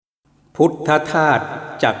พุทธธาตุ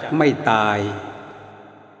จักไม่ตาย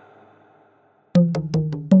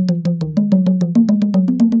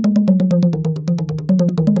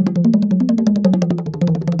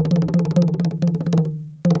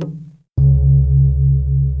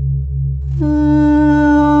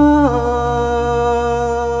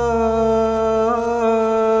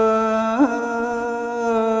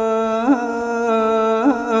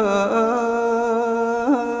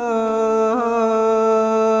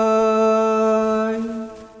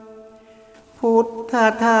พุทธ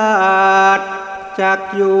ธาตุจัก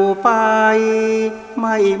อยู่ไปไ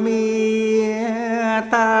ม่มี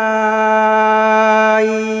ตาย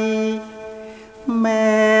แม้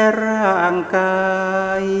ร่างกา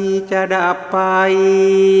ยจะดับไป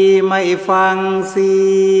ไม่ฟังเสี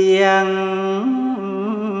ยง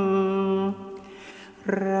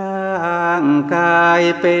ร่างกาย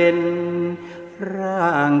เป็นร่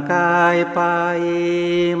างกายไป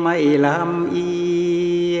ไม่ลำเอี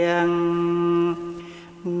ยง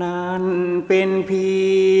นั่นเป็นเพี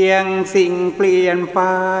ยงสิ่งเปลี่ยนไป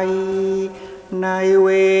ในเว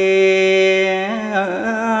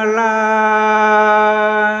ลา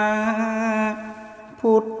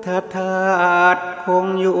พุทธธาตุคง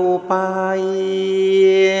อยู่ไป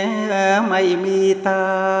ไม่มีต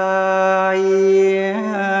าย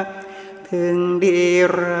ถึงดี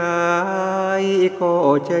ร้ายก็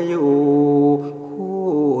จะอยู่คู่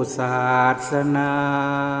ศาสนา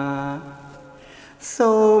ส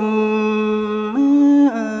ม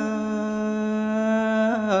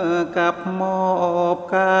กับมอบ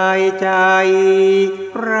กายใจ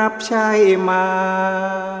รับใช้มา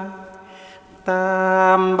ตา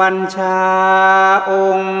มบัญชาอ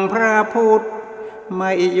งค์พระพุทธไ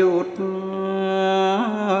ม่หยุด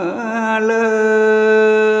เล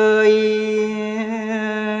ย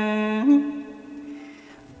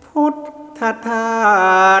พุทธธา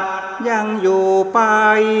ตุยังอยู่ไป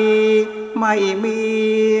ไม่มี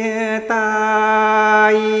ตา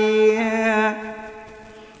ย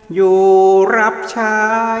อยู่รับใช้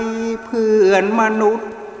เพื่อนมนุษย์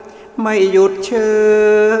ไม่หยุดเฉ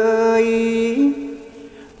ย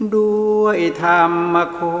ด้วยธรรม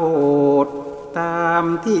โคตตาม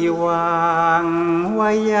ที่วางไว้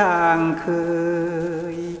อย่างเค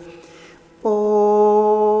ยโอ้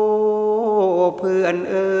เพื่อน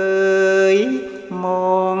เอ๋ยม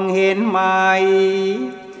องเห็นไหม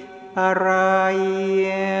อะไร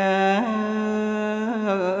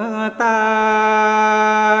ตา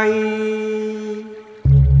ย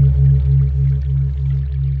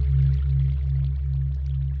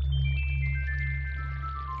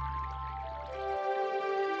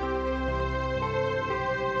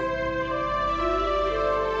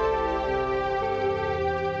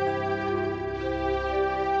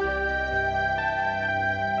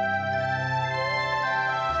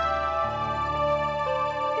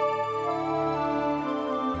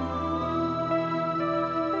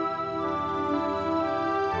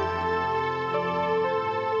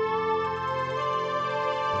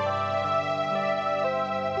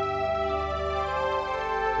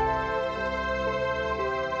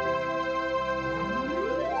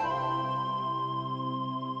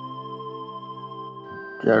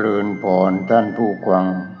เจริญพรท่านผู้ฟัง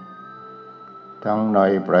ทั้งใน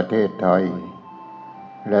ประเทศไทย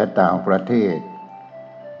และต่างประเทศ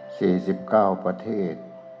49ประเทศ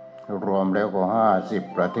รวมแล้วก็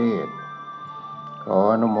50ประเทศขอ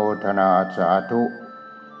อนุโมทนาสาธุ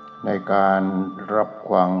ในการรับ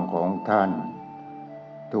ฟังของท่าน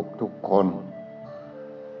ทุกคน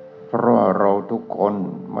เพราะเราทุกคน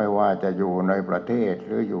ไม่ว่าจะอยู่ในประเทศห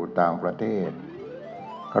รืออยู่ต่างประเทศ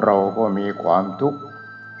เราก็มีความทุกข์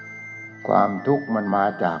มันมา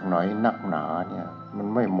จากไหนนักหนาเนี่ยมัน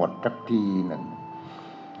ไม่หมดสักทีหนึ่ง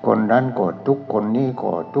คนนั้นก็ทุกข์คนนี้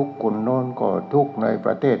ก็ทุกข์คนโน้นก็ทุกข์ในป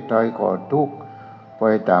ระเทศไทยก็ทุกข์ไป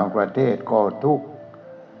ต่างประเทศก็ทุกข์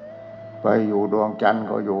ไปอยู่ดวงจันทร์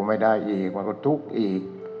ก็อยู่ไม่ได้อีกมันก็ทุกข์อีก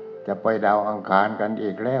จะไปดาวอังคารกันอี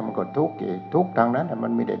กแล้วมันก็ทุกข์อีกทุกข์ทางนั้นมั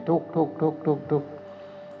นมีแต่ทุกข์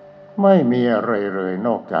ไม่มีอะไรเลยน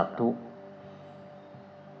อกจากทุกข์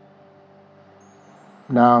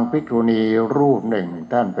นางภิกษุณีรูปหนึ่ง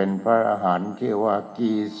ท่านเป็นพระอรหันต์ชื่อว่า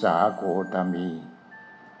กีสาโคตมี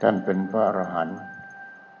ท่านเป็นพระอรหันต์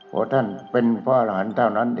พอท่านเป็นพระอรหันต์เท่า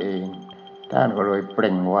นั้นเองท่านก็เลยเป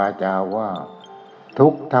ล่งวาจาว่าทุ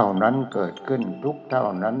กข์เท่านั้นเกิดขึ้นทุกข์เท่า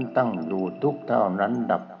นั้นตั้งอยู่ทุกข์เท่านั้น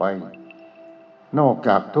ดับไปนอกจ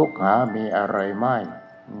ากทุกข์หามีอะไรไม่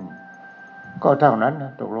ก็เท่านั้น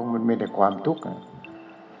ตกลงมันมีแต่ความทุกข์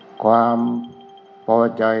ความพอ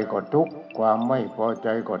ใจก็ทุกข์ความไม่พอใจ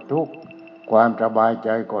ก็ทุกข์ความสบายใจ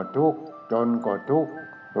ก็ทุกข์จนก็ทุกข์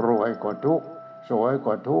รวยก็ทุกข์สวย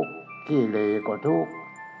ก็ทุกข์ ขี้เหร่ก็ทุกข์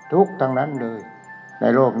ทุกข์ทั้งนั้นเลยใน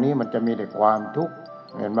โลกนี้มันจะมีแต่ความทุกข์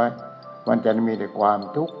เห็นไหมมันจะมีแต่ความ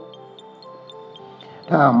ทุกข์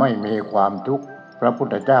ถ้าไม่มีความทุกข์พระพุท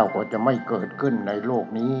ธเจ้าก็จะไม่เกิดขึ้นในโลก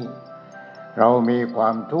นี้เรามีควา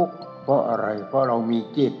มทุกข์เพราะอะไรเพราะเรามี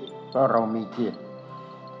จิตเพราะเรามีจิต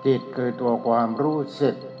จิตคือตัวความรู้สึ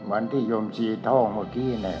กเหมือนที่โยมชีท่องเมื่อ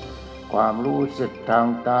กี้เนี่ยความรู้สึกทาง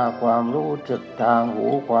ตาความรู้สึกทางหู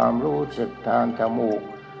ความรู้สึกทางจมูก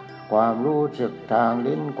ความรู้สึกทาง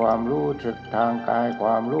ลิ้นความรู้สึกทางกายคว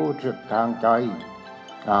ามรู้สึกทางใจ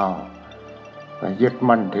ยึด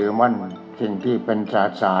มั่นถือมั่นสิ่งที่เป็นส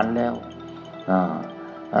สารแล้ว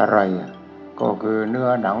อะไรก็คือเนื้อ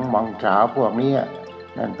หนังมังสาพวกนี้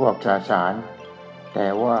นั่นพวกสสารแต่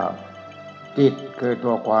ว่าจิตคือ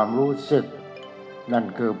ตัวความรู้สึกนั่น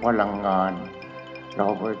คือพลังงานเรา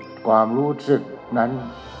ไปความรู้สึกนั้น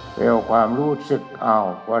เป็นความรู้สึก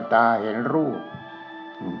พอตาเห็นรูป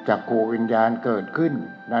จักขุวิญญาณเกิดขึ้น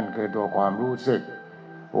นั่นคือตัวความรู้สึก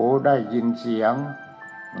หูได้ยินเสียง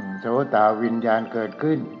โสตวิญญาณเกิด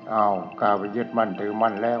ขึ้นกาไปยึดมั่นถือ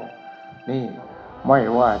มั่นแล้วนี่ไม่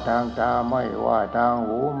ว่าทางตาไม่ว่าทาง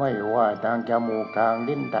หูไม่ว่าทางจมูกทาง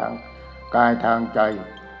ลิ้นทางกายทางใจ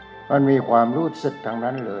มันมีความรู้สึกทาง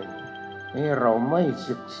นั้นเลยนี่เราไม่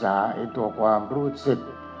ศึกษาไอ้ตัวความรู้สึก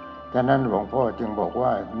ฉะนั้นหลวงพ่อจึงบอกว่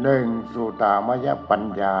า1สุตามยปัญ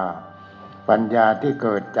ญาปัญญาที่เ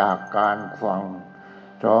กิดจากการฟัง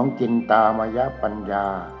2จินตามยปัญญา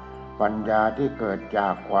ปัญญาที่เกิดจา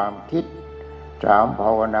กความคิด3ภา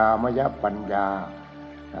วนามยปัญญา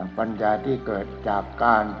ปัญญาที่เกิดจากก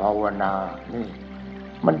ารภาวนานี่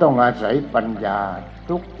มันต้องอาศัยปัญญา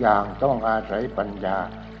ทุกอย่างต้องอาศัยปัญญา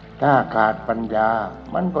ถ้าขาดปัญญา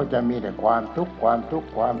มันก็จะมีแต่ความทุกข์ความทุกข์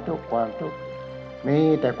ความทุกข์ความทุกข์มี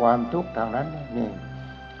แต่ความทุกข์ทางนั้นนี่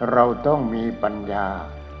เราต้องมีปัญญา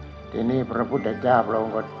ทีนี้พระพุทธเจ้าพระอง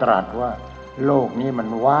ค์ก็ตรัสว่าโลกนี้มัน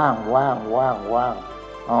ว่าง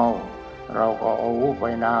เราก็เอาหูไป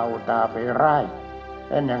นาเอาตาไปไร่เ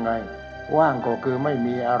ป็นยังไงว่างก็คือไม่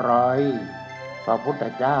มีอะไรพระพุทธ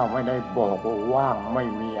เจ้าไม่ได้บอกว่าว่างไม่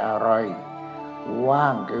มีอะไรว่า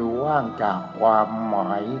งคือว่างจากความหม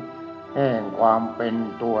ายแห่งความเป็น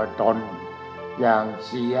ตัวตนอย่าง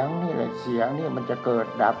เสียงนี่แหละเสียงนี่มันจะเกิด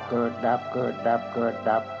ดับเกิดดับเกิดดับเกิด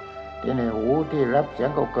ดับที่ในหูที่รับเสียง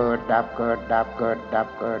ก็เกิดดับเกิดดับเกิดดับ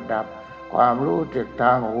เกิดดับความรู้สึกท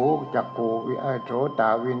างหูจักขุโสต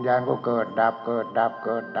วิญญาณก็เกิดดับเกิดดับเ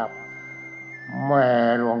กิดดับแม่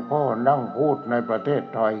หลวงพ่อนั่งพูดในประเทศ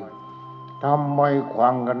ไทยทำไมขวา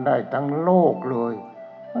งกันได้ทั้งโลกเลย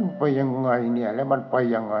มันไปยังไงเนี่ยแล้วมันไป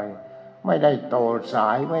ยังไงไม่ได้ต่อสา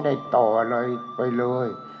ยไม่ได้ต่ออะไรไปเลย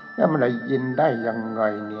แล้วมันได้ยินได้ยังไง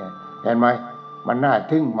เนี่ยเห็นไหมมันน่า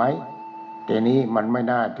ทึ่งไหมแต่นี้มันไม่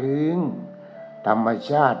น่าทึ่งธรรม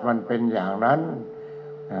ชาติมันเป็นอย่างนั้น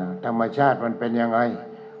ธรรมชาติมันเป็นยังไง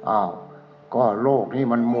ก็โลกนี้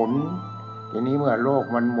มันหมุนทีนี้เมื่อโลก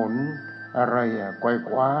มันหมุนอะไรไขว่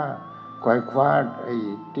คว้าไอ้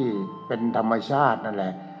ที่เป็นธรรมชาตินั่นแหล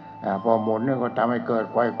ะพอหมุนก็ทำให้เกิด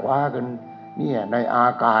ไขว่คว้ากันเนี่ยในอา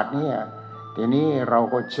กาศเนี่ยทีนี้เรา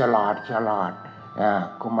ก็ฉลาด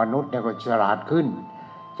มนุษย์เนี่ยก็ฉลาดขึ้น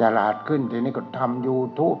ทีนี้ก็ทำ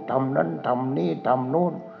YouTube ทำนั้นทำนี่ทำนู่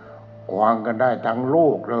นขวางกันได้ทั้งโล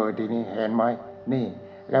กเลยทีนี้เห็นไหมนี่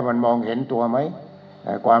แล้วมันมองเห็นตัวไหม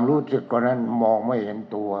ความรู้สึกก็นั้นมองไม่เห็น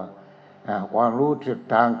ตัวความรู้สึก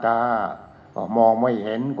ทางตามองไม่เ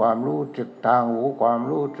ห็นความรู้สึกทางหูความ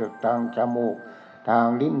รู้สึกทางจมูกทาง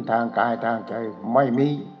ลิ้นทางกายทางใจไม่มี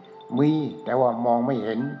แต่ว่ามองไม่เ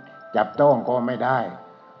ห็นจับต้องก็ไม่ได้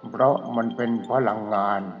เพราะมันเป็นพลังง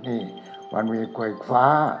านนี่มันมีไขว่คว้า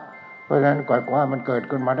เพราะฉะนั้นไขว่คว้ามันเกิด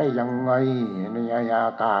ขึ้นมาได้ยังไงในอ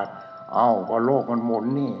ากาศก็โลกมันหมุน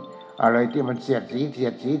นี่อะไรที่มันเสียด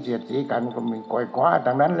สีกันก็มีไขว่คว้า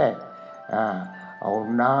ทั้งนั้นแหละเอา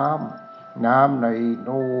น้ำใน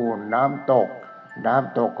นู่นน้ำตก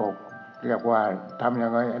ก็เรียกว่าทำยั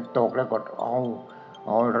งไงตกแล้วก็เอา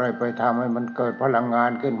อะไรไปทำให้มันเกิดพลังงา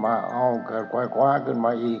นขึ้นมาเกิดไขว่คว้าขึ้นม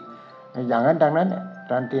าอีกอย่างนั้นดังนั้น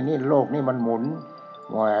ตอนที่นี้โลกนี้มันหมุน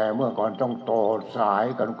เมื่อก่อนต้องต่อสาย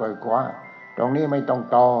กันไขว่คว้าตรงนี้ไม่ต้อง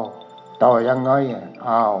ต่อยังไง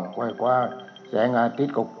ไขว่คว้าแสงอาทิต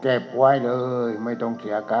ย์ก็เก็บไว้เลยไม่ต้องเ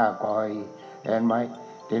สียค่าคอยเห็นไหม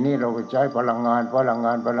ทีนี้เราใช้พลังงาน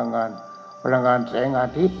แสงอา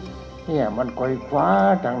ทิตย์เนี่ยมันไขว่คว้า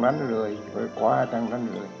ทางนั้นเลยไขว่คว้าทางนั้น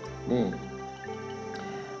เลยนี่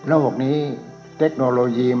โลกนี้เทคโนโล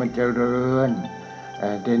ยีมันเจริญ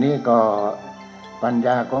ทีนี้ก็ปัญญ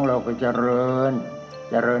าของเราก็เจริญ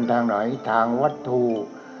ทางไหนทางวัตถุ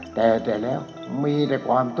แต่แล้วมีแต่ค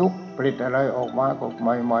วามทุกข์ผลิตอะไรออกมาก็ให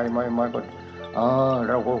ม่ก็ เ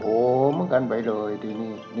ราก็โหมกันไปเลยที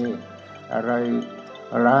นี้นี่อะไร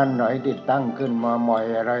ร้านไหนที่ตั้งขึ้นมาใหม่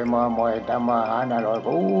อะไรมาใหม่ทำอาหารอร่อย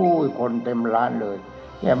ก็คนเต็มร้านเลย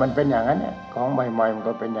เนี่ยมันเป็นอย่างนั้นเนี่ยของใหม่ๆมัน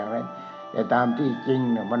ก็เป็นอย่างนั้นแต่ตามที่จริง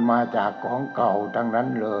เนี่ยมันมาจากของเก่าทั้งนั้น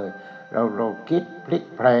เลยเราคิดพลิก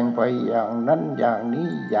แปลงไปอย่างนั้นอย่างนี้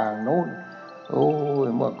อย่างนู้น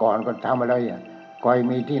เมื่อก่อนก็ทำอะไรก้อย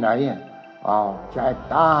มีที่ไหนใช้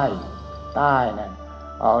ใต้นั่น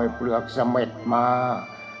เอาเปลือกเสม็ดมา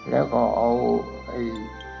แล้วก็เอา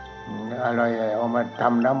อะไรเอามาท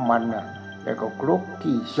ำน้ำมันแล้วก็คลุก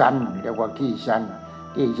ขี้ชันเรียกว่าขี้ชัน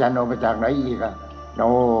เอามาจากไหนอีกโ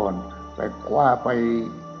น่นไปคว้าไป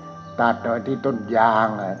ตัดที่ต้นยาง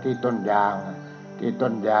ที่ต้นยาง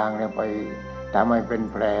เนี่ยไปทำให้เป็น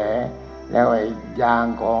แผลแล้วไอ้ยาง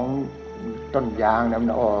ของต้นยางนั้น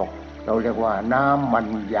ออกเราเรียกว่าน้ำมัน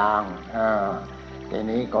ยางที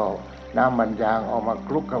นี้ก็น้ำมันยางออกมาค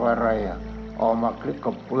ลุกกับอะไรออกมาคลุก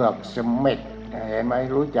กับเปลือกเสม็ดเห็นไหม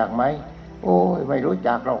รู้จักไหมไม่รู้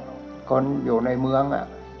จักหรอกคนอยู่ในเมือง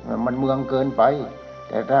มันเมืองเกินไป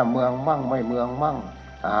แต่ถ้าเมืองมั่งไม่เมืองมั่ง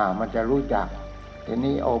มันจะรู้จักที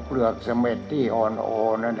นี้เอาเปลือกเสม็ดที่อ่อน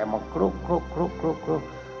ๆนั่นแหละมาคลุก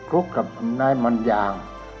กับน้ำมันยาง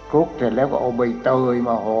คลุกเสร็จแล้วก็เอาใบเตยม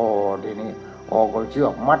าห่อทีนี้ก็เชือ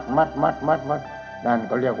กมัดนั่น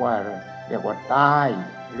ก็เรียกว่าใต้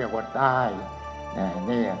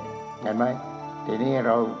นี่เห็นไหมทีนี้เ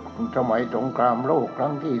ราสมัยสงครามโลกครั้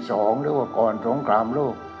งที่2หรือว่าก่อนสงครามโล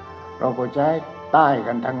กเราก็ใช้ใต้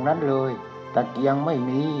กันทั้งนั้นเลยตะเกียงไม่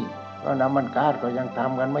มีเพราะน้ำมันก๊าซก็ยังท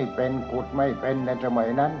ำกันไม่เป็นขุดไม่เป็นในสมัย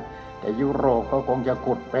นั้นแต่ยุโรปก็คงจะ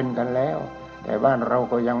ขุดเป็นกันแล้วแต่บ้านเรา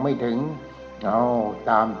ก็ยังไม่ถึง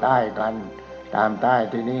ตามใต้กันตามใต้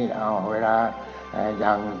ที่นี่เวลาอย่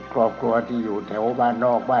างครอบครัวที่อยู่แถวบ้านน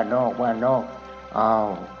อก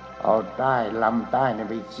เอาใต้ลำใต้เนี่ย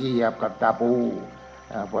ไปเสียบกับตาปู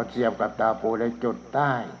พอเสียบกับตาปูได้จุดใ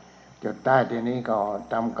ต้ทีนี้ก็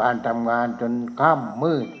ทำงานจนค่ำ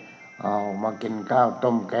มืดมากินข้าว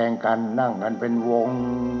ต้มแกงกันนั่งกันเป็นวง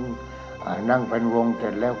เสร็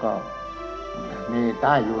จแล้วก็มีใ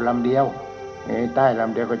ต้อยู่ลำเดียว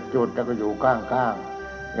ก็จุดแล้วก็อยู่ข้า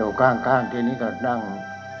งทีนี้ก็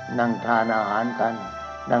นั่งทานอาหารกั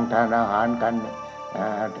น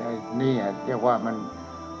นี่เรียกว่า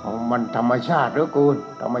มันธรรมชาติหรือกูล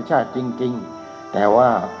ธรรมชาติจริงๆแต่ว่า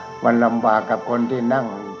มันลำบากกับคนที่นั่ง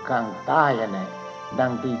ข้างใต้นั่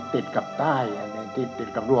งที่ติดกับใต้ที่ติด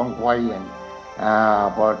กับดวงไฟ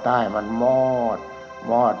พอใต้มันม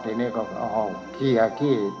อดทีนี้ก็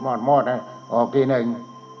ขี้มอดออกทีหนึ่ง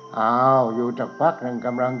อยู่จากพักหนึ่งก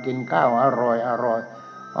ำลังกินข้าวอร่อย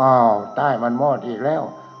ใต้มันมอดอีกแล้ว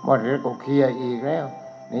แล้วก็เคลียอีกแล้ว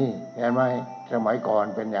นี่เห็นไหมสมัยก่อน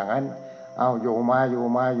เป็นอย่างนั้นอยู่ม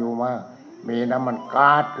ามีน้ำมันก๊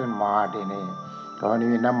าซขึ้นมาทีนี้ตอน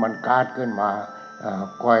นี้น้ำมันก๊าซขึ้นมา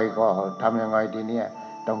ก้อยก็ทำยังไงทีนี้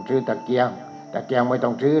ต้องซื้อตะเกียงไม่ต้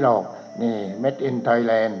องซื้อหรอกนี่ Made in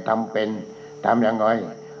Thailand ทำยังไง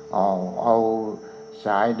เอาส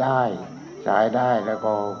ายได้แล้ว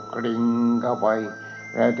ก็กลิ้งเข้าไป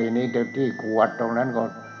แล้วทีนี้ที่ขวดตรงนั้นก็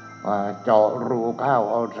เจาะรูเข้า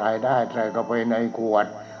เอาสายได้ใส่เข้าไปในขวด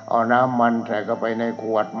เอาน้ำมันใส่เข้าไปในข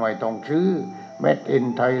วดไม่ต้องซื้อ Made in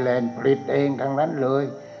Thailand ผลิตเองทั้งนั้นเลย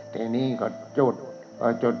ทีนี้ก็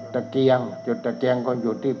จุดตะเกียงก็อ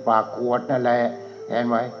ยู่ที่ปากขวดนั่นแหละเห็น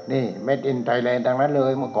ไหมนี่ Made in Thailand ทั้งนั้นเล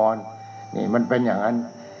ยเมื่อก่อนนี่มันเป็นอย่างนั้น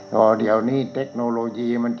เดี๋ยวนี้เทคโนโลยี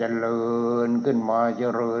มันเจริญขึ้นมา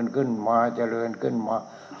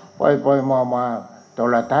ไปมาโท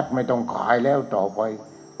รทัศน์ไม่ต้องขายแล้วต่อไป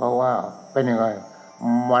เพราะว่าเป็นยังไง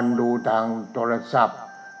มันดูทางโทรศัพท์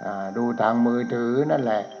ดูทางมือถือนั่นแ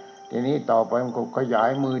หละทีนี้ต่อไปมันก็ขยาย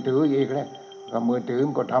มือถืออีกแล้วก็มือถือ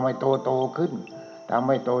มันก็ทำให้โตขึ้น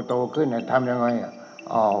ทำยังไง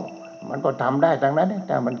มันก็ทำได้ทั้งนั้นแ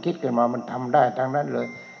ต่มันคิดขึ้นมามันทำได้ทั้งนั้นเลย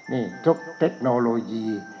นี่ทุกเทคโนโลยี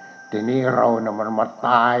ทีนี้เราเนี่ยมันมาต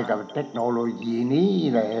ายกับเทคโนโลยีนี้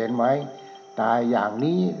แหละเห็นไหมตายอย่าง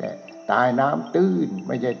นี้แหละตายน้ำตื้นไ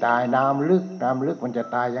ม่ใช่ตายน้ำลึกมันจะ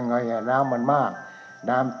ตายยังไงน้ำมันมาก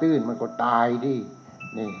น้ำตื้นมันก็ตายดิ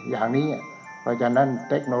นี่อย่างนี้เพราะฉะนั้น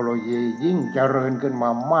เทคโนโลยียิ่งเจริญขึ้นมา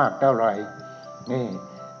มากเท่าไหร่นี่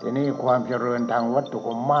ทีนี้ความเจริญทางวัตถุ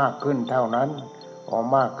ก็มากขึ้นเท่านั้น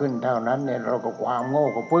เนี่ยเราก็ความโง่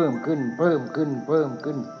ก็เพิ่มขึ้น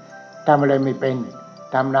ทำอะไรไม่เป็น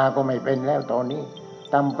ทำนาก็ไม่เป็นแล้วตอนนี้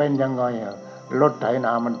ทำเป็นยังไงรถไถน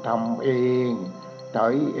ามันทำเองไถ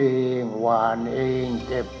เองหว่านเอง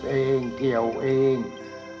เก็บเองเกี่ยวเอง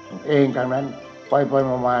ทั้งนั้นไป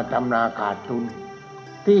มาทำนาขาดทุน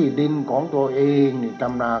ที่ดินของตัวเองนี่ท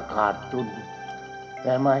ำนาขาดทุนใ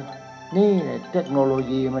ช่ไหมนี่เทคโนโล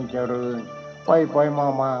ยีมันเจริญ ไปม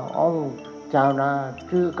าชาวนา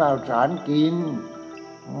ซื้อข้าวสารกิน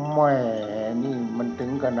แม่นี่มันถึ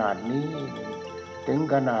งขนาดนี้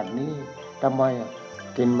ทำไม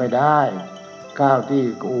กินไม่ได้ข้าวที่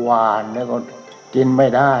หวานเนี่ยก็กินไม่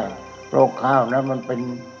ได้เพราะข้าวนั้นมันเป็น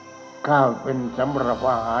ข้าวเป็นสำหรับ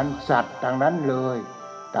อาหารสัตว์ทางนั้นเลย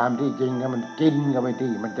ตามที่จริงนะมันกินก็ไม่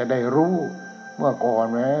ที่มันจะได้รู้เมื่อก่อน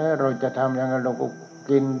แม้เราจะทำอย่างนั้นเราก็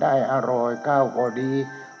กินได้อร่อยข้าวก็ดี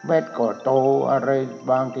เม็ดก็โตอะไร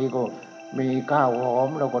บางทีก็มีข้าวหอม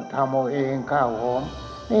เราก็ทำเอาเองข้าวหอม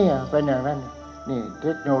นี่เป็นอย่างนั้นนี่เท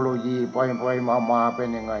คโนโลยีไปมาเป็น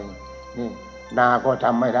ยังไงนี่นาก็ท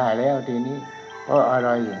ำไม่ได้แล้วทีนี้เพราะอะไร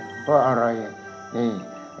นี่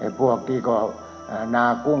ไอ้พวกที่ก็นา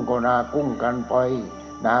กุ้งก็นากุ้งกันไป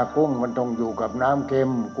นากุ้งมันต้องอยู่กับน้ำเค็ม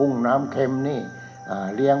กุ้งน้ำเค็มนี่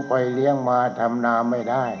เลี้ยงไปเลี้ยงมาทำนาไม่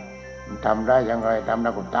ได้ทำได้ยังไงทำน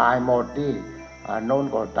าก็ตายหมดที่โน้น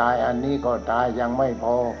ก็ตายอันนี้ก็ตายยังไม่พ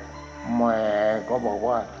อแม่ก็บอก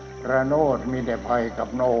ว่าระโนดมีแต่ภัยกับ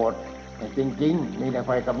โนดจริงๆมีแต่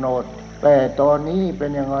ภัยกับโนดแต่ตอนนี้เป็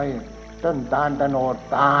นยังไงต้นตาลตะโนด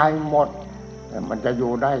ตายหมดมันจะอ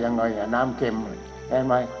ยู่ได้ยังไงน้ำเค็มเห็นไ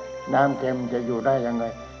หมน้ำเค็มจะอยู่ได้ยังไง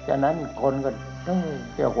ฉะนั้นคนก็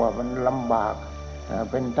เรียกว่ามันลำบาก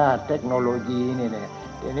เป็นท่าเทคโนโลยีนี่เนี่ย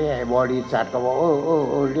ทีนี้ไอ้บริษัทก็บอก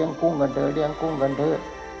เลี้ยงกุ้งกันเถอะเลี้ยง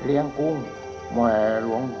กุ้งแม่หล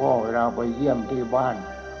วงพ่อเวลาไปเยี่ยมที่บ้าน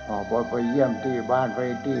พอไปเยี่ยมที่บ้านไป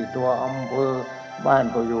ที่ตัวอำเภอบ้าน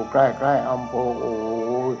ก็อยู่ใกล้ๆอำเภอโอ้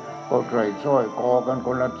ก็ใส่สร้อยคอกันค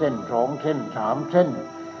นละเส้น2 เส้น3 เส้น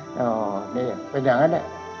นี่เป็นอย่างนั้นแหละ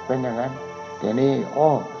เป็นอย่างนั้นทีนี้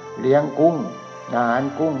เลี้ยงกุ้งอาหาร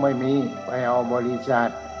กุ้งไม่มีไปเอาบริษัท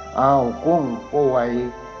เอากุ้งป่วย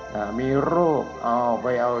มีโรคเอาไป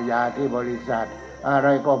เอายาที่บริษัทอะไร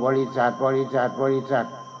ก็บริษัทไป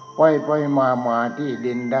มาที่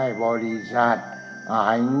ดินได้บริษัทหา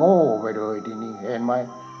ยโง่ไปเลยทีนี้เห็นไหม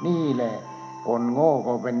นี่แหละคนโง่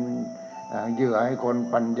ก็เป็นเหยื่อให้คน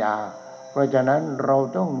ปัญญาเพราะฉะนั้นเรา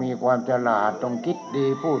ต้องมีความฉลาดต้องคิดดี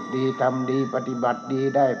พูดดีทำดีปฏิบัติดี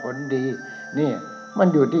ได้ผลดีนี่มัน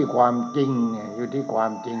อยู่ที่ความจริงอยู่ที่ควา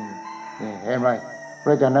มจริงนี่เห็นไหมเพ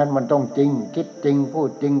ราะฉะนั้นมันต้องจริงคิดจริงพูด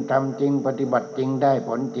จริงทำจริงปฏิบัติจริงได้ผ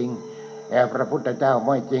ลจริงแต่พระพุทธเจ้าไ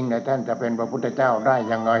ม่จริงนะท่านจะเป็นพระพุทธเจ้าได้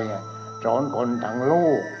ยังไงสอนคนทั้งโล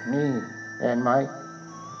กนี่เห็นไหม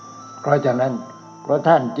เพราะฉะนั้นเพราะ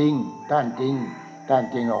ท่านจริงค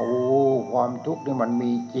วามทุกข์นี่มัน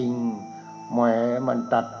มีจริงแหมมัน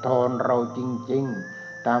ตัดทอนเราจริง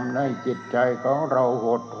ๆทำให้จิตใจของเราห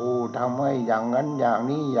ดหู่ทำให้อย่างนั้นอย่าง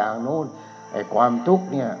นี้อย่างโน้นไอ้ความทุกข์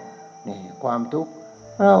เนี่ยนี่ความทุกข์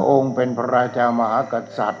พระองค์เป็นพระราชามหาก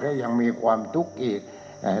ษัตริย์แล้วยังมีความทุกข์อีก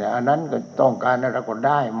อันนั้นก็ต้องการอะไรก็ไ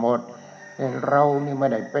ด้หมดเรานี่ไม่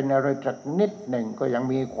ได้เป็นอะไรสักนิดหนึ่งก็ยัง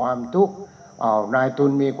มีความทุกข์นายทุ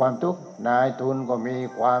นมีความทุกข์นายทุนก็มี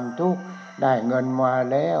ความทุกข์ได้เงินมา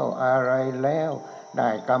แล้วอะไรแล้วได้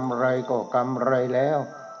กำไรก็กำไรแล้ว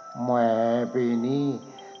แหมปีนี้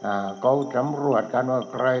เขาสำรวจกันว่า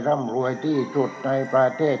ใครร่ำรวยที่สุดในประ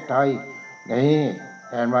เทศไทยนี่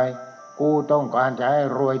เห็นไหมกูต้องการจะให้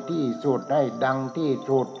รวยที่สุดให้ดังที่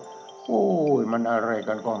สุดโอ้ยมันอะไร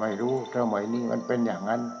กันก็ไม่รู้สมัยนี้มันเป็นอย่าง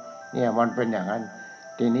นั้นเนี่ยมันเป็นอย่างนั้น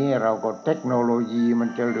ทีนี้เราก็เทคโนโลยีมัน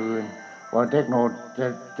เจริญพอเทคโนโลยี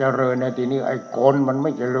เจริญในทีนี้ไอ้คนมันไ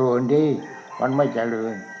ม่เจริญดิมันไม่เจริ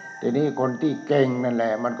ญทีนี้คนที่เก่งนั่นแหล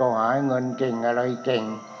ะมันก็หาเงินเก่งอะไรเก่ง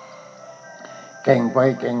ไป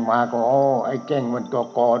เก่งมาก็ไอ้เก่งมันตัว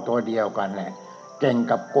กอตัวเดียวกันแหละเก่ง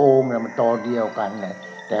กับโกงเนี่ยมันตัวเดียวกันแหละ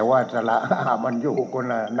แต่ว่าสระมันอยู่คน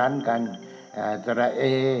ละนั้นกันสระเอ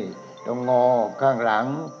ตรงงอข้างหลัง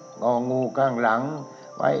งองูข้างหลัง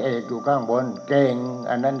ไว้เอกอยู่ข้างบนเก่ง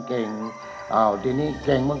อันนั้นเก่งทีนี้เ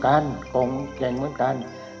ก่งเหมือนกันโกงเก่งเหมือนกัน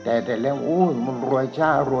แต่แล้วมันรวยช้า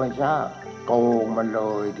โกงมันเล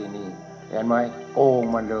ยทีนี้เห็นไหมโกง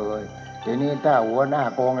มันเลยทีนี้ถ้าหัวหน้า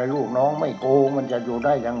โกงไอ้ลูกน้องไม่โกงมันจะอยู่ไ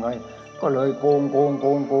ด้ยังไงก็เลยโกง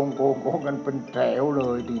กันเป็นแถวเล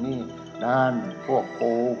ยทีนี้นั่นพวกโก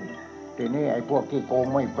งทีนี้ไอ้พวกที่โกง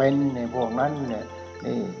ไม่เป็นในพวกนั้นเนี่ย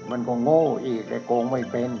นี่มันก็โง่อีกแต่โกงไม่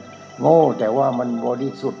เป็นโง่แต่ว่ามันบริ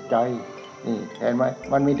สุทธิ์ใจนี่เห็นไหม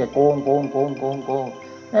มันมีแต่โกง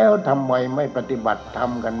แล้วทำไมไม่ปฏิบัติธรร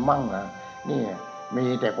มกันมั่งนี่มี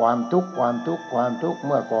แต่ความทุกข์เ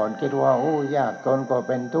มื่อก่อนคิดว่ายากจนก็เ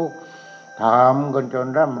ป็นทุกข์ทำกันจน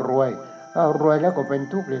ร่ำรวยรวยแล้วก็เป็น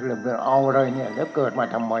ทุกข์เรื่อยๆเอาอะไรเนี่ยแล้วเกิดมา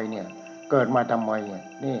ทำไมเนี่ย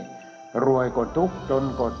นี่รวยก็ทุกข์จน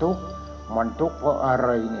ก็ทุกข์มันทุกข์เพราะอะไร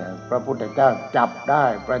เนี่ยพระพุทธเจ้าจับได้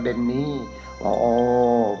ประเด็นนี้ว่า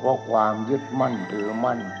เพราะความยึดมั่นถือ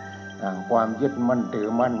มั่นความยึดมั่นถือ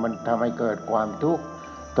มั่นมันทำให้เกิดความทุกข์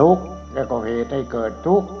แล้วก็เหตุให้เกิด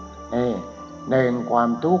ทุกข์นี่หนึ่งความ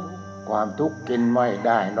ทุกข์กินไม่ไ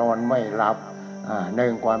ด้นอนไม่หลับหนึ่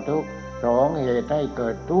งความทุกข์สองเหตุให้เกิ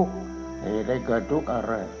ดทุกข์อะ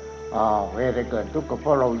ไรเหตุให้เกิดทุกข์ก็เพร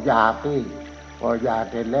าะเราอยากที่พออยาก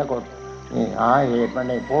เสร็จแล้วก็นี่หาเหตุมา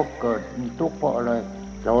ในพบเกิดทุกข์เพราะอะไร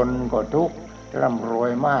จนก็ทุกข์ร่ำรว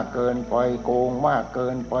ยมากเกินไปโกงมากเกิ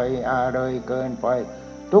นไปอะไรเกินไป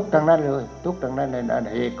ทุกข์ทั้งนั้นเลยทุกข์ทั้งนั้นใน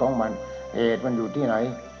เหตุของมันเหตุมันอยู่ที่ไหน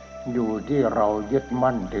อยู่ที่เรายึด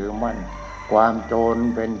มั่นถือมั่นความโจร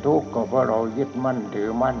เป็นทุกข์ก็เพราะเรายึดมั่นถื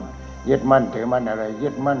อมั่นอะไรยึ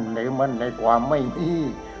ดมั่นถือมั่นในความไม่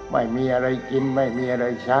มีอะไรกินไม่มีอะไร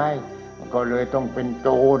ใช้ก็เลยต้องเป็นโจ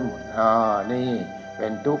รนี่เป็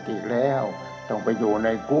นทุกข์อีกแล้วต้องไปอยู่ใน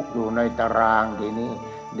คุกอยู่ในตารางทีนี้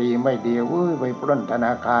ดีไม่ดีไปปล้นธน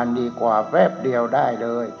าคารดีกว่าแป๊บเดียวได้เล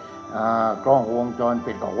ยกล้องวงจร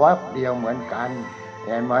ปิดก็วับเดียวเหมือนกันเ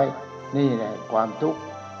ห็นไหมนี่แหละความทุกข์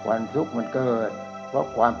มันเกิดเพราะ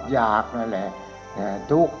ความอยากนั่นแหละ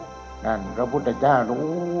ทุกข์นั่นพระพุทธเจ้า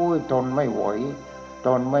ทนไม่ไหวต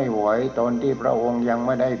อนที่พระองค์ยังไ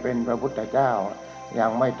ม่ได้เป็นพระพุทธเจ้ายั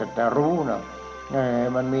งไม่ตรัสรู้นะ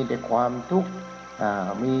มันมีแต่ความทุกข์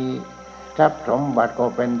มีทรัพย์สมบัติก็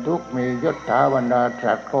เป็นทุกข์มียศถาบรรดา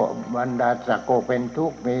ศักดิ์ก็เป็นทุ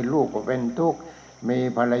กข์มีลูกก็เป็นทุกข์มี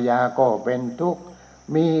ภรรยาก็เป็นทุกข์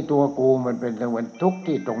มีตัวกูมันเป็นทุกข์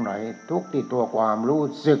ที่ตรงไหนทุกข์ที่ตัวความรู้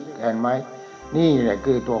สึกเห็นไหมนี่แหละ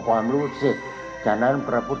คือตัวความรู้สึกฉะนั้นพ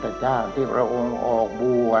ระพุทธเจ้าที่พระองค์ออกบ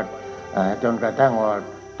วชจนกระทั่งว่า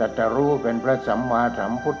ตรัสรู้เป็นพระสัมมาสั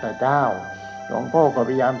มพุทธเจ้าหลวงพ่อก็พ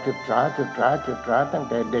ยายามศึกษาตั้ง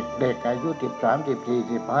แต่เด็กอายุ13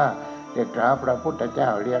 14 15ศึกษาพระพุทธเจ้า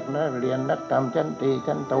เรียนนักธรรมชั้นตรี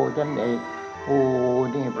ชั้นโทชั้นเอก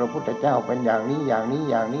นี่พระพุทธเจ้าเป็นอย่างนี้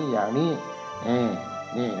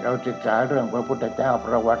นี่เราศึกษาเรื่องพระพุทธเจ้าป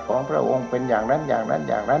ระวัติของพระองค์เป็นอย่างนั้น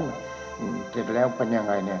เสร็จแล้วเป็นยัง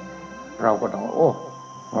ไงเนี่ยเราก็ต้อง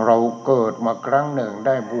เราเกิดมาครั้งหนึ่งไ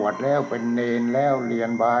ด้บวชแล้วเป็นเณรแล้วเรียน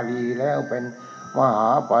บาลีแล้วเป็นมหา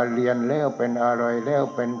ปริญญาแล้วเป็นอะไรแล้ว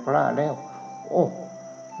เป็นพระแล้ว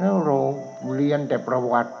แล้วเราเรียนแต่ประ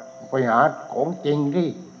วัติไปหาของจริงที่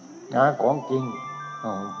หาของจริง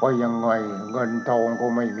ไปยังไงเงินทองก็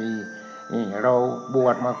ไม่มีนี่เราบว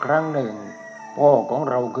ชมาครั้งหนึ่งพ่อของ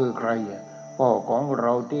เราคือใครพ่อของเร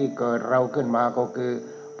าที่เกิดเราขึ้นมาก็คือ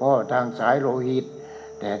พ่อทางสายโลหิต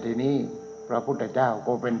แต่ทีนี้พระพุทธเจ้า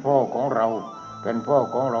ก็เป็นพ่อของเรา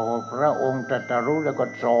พระองค์ตรัสรู้แล้วก็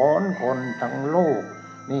สอนคนทั้งโลก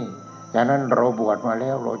นี่ฉะนั้นเราบวชมาแ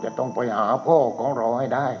ล้วเราจะต้องไปหาพ่อของเราให้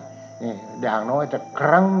ได้นี่อย่างน้อยจะค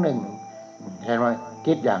รั้งหนึ่งเห็นไหม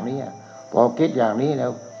คิดอย่างนี้พอคิดอย่างนี้แล้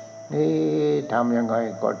วนี่ทำยังไง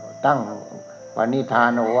ก็ตั้งปณิธา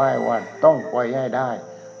นเอาไว้ว่าต้องไปให้ได้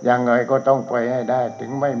ยังไงก็ต้องไปให้ได้ถึ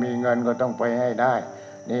งไม่มีเงินก็ต้องไปให้ได้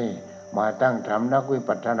นี่มาตั้งสำนักวิ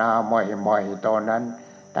ปัสสนาใหม่ๆตอนนั้น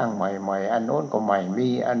ตั้งใหม่ๆอันโน้นก็ไม่มี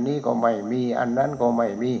อันนี้ก็ไม่มีอันนั้นก็ไม่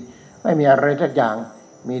มีอะไรสักอย่าง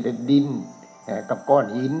มีแต่ดินกับก้อน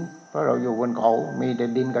หินเพราะเราอยู่บนเขามีแต่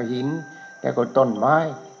ดินกับหินแล้วก็ต้นไม้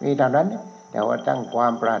มีเท่านั้นแต่ว่าตั้งควา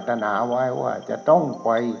มปรารถนาไว้ว่าจะต้องไป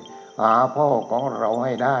หาพ่อของเราใ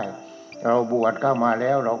ห้ได้เราบวชเข้ามาแ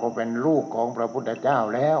ล้วเราก็เป็นลูกของพระพุทธเจ้า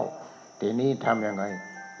แล้วทีนี้ทำยังไง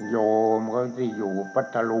โยมเขาที่อยู่พั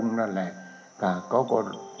ทลุงนั่นแหละเขาก็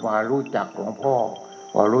มารู้จักหลวงพ่อ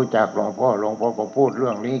พอรู้จักหลวงพ่อก็พูดเรื่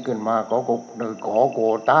องนี้ขึ้นมาเขาก็ขอโค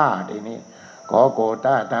วต้าทีนี้ขอโคว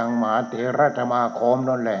ต้าทางมหาเถรสมาคม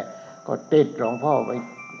นั่นแหละก็ติดหลวงพ่อไป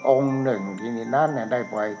องค์หนึ่งทีนี้นั่นเนี่ยได้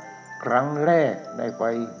ไปครั้งแรกได้ไป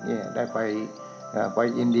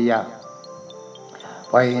อินเ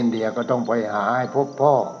ดียก็ต้องไปหาให้พบ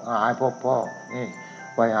พ่อนี่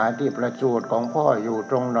ไปหาที่ประสูติของพ่ออยู่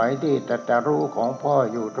ตรงไหนที่ตรัสรู้ของพ่อ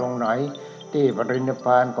อยู่ตรงไหนที่ปรินิพพ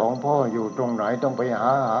านของพ่ออยู่ตรงไหนต้องไปห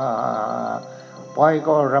าไป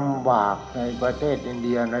ก็ลำบากในประเทศอินเ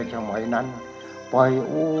ดียในสมัยนั้นไ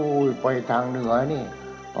ปทางเหนือนี่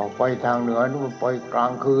ไปทางเหนือนู่นไปกลา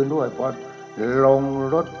งคืนด้วยพอลง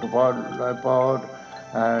รถพอ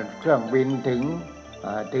เครื่องบินถึง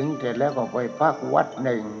เสร็จแล้วก็ไปพักวัดห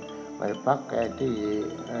นึ่งไปพักที่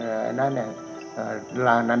นั่นเนี่ยล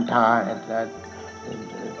านันทา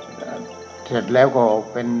เสร็จแล้วก็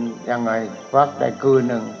เป็นยังไงพักได้คืน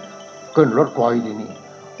หนึ่งขึ้นรถไฟทีนี้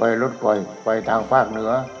ไปรถไฟไปทางภาคเหนื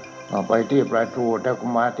อไปที่ประสูติแล้วก็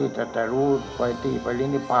มาที่ตรัสรู้ไปที่ปริ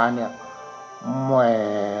นิพพานเนี่ยแหม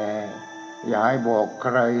อย่าให้บอกใค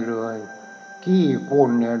รเลยขี้ฝุ่น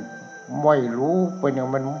เนี่ยไม่รู้เป็นอย่าง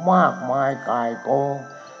มันมากมายกายกอง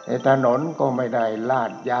ถนนก็ไม่ได้ลา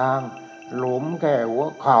ดยางหลุมแค่หัว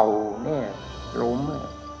เข่าเนี่ยห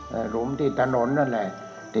ลุมที่ถนนนั่นแหละ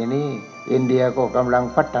ทีนี้อินเดียก็กำลัง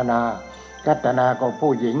พัฒนาก็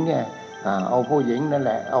ผู้หญิงเนี่ยเอาผู้หญิงนั่นแ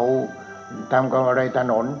หละเอาทำกับอะไรถ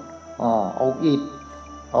นนเอาอิฐ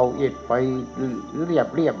ไปเรียบ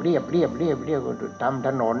ทำถ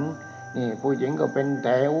นนนี่ผู้หญิงก็เป็นแถ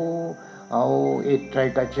วเอาอิฐใส่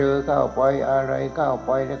กระเชือเข้าไปอะไรเข้าไ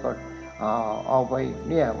ปแล้วก็เอาไป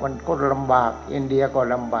เนี่ยมันก็ลำบากอินเดียก็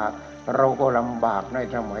ลำบากเราก็ลำบากใน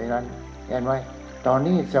สมัยนั้นเห็นไหมตอน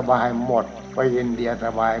นี้สบายหมดไปอินเดียส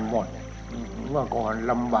บายหมดเมื่อก่อน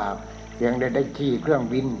ลำบากเพียงได้ขี่เครื่อง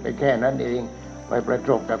บินไปแค่นั้นเองไปประส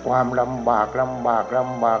บกับความลำบาก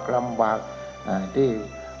ที่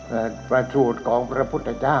ประสูติของพระพุทธ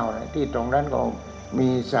เจ้าที่ตรงนั้นก็มี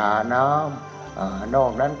สระน้ำนอ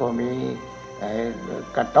กนั้นก็มี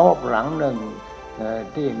กระต๊อบหลังหนึ่ง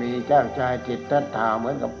ที่มีเจ้าชายจิตรถาเหมื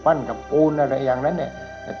อนกับปั้นกับปูนอะไรอย่างนั้นเนี่ย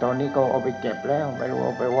แต่ตอนนี้ก็เอาไปเก็บแล้วไม่รู้เอ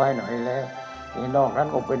าไปไว้ไหนแล้วนี่นอกนั้น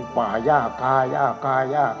ก็เป็นป่าหญ้าค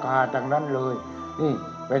าทั้งนั้นเลยนี่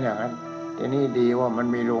เป็นอย่างนั้นทีนี้ดีว่ามัน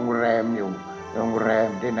มีโรงแรมอยู่โรงแรม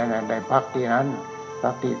ที่นั้นได้พักที่นั้นพั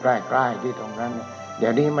กที่ใกล้ๆที่ตรงนั้นเดี๋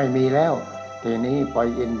ยวนี้ไม่มีแล้วทีนี้ไป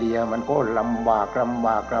อินเดียมันก็ลำบาก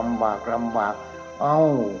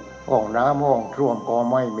ห้องน้ำห้องส้วมก็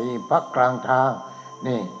ไม่มีพักกลางทาง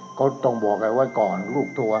นี่เขาต้องบอกไว้ก่อนลูก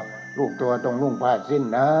ตัวต้องนุ่งผ้าสิ้น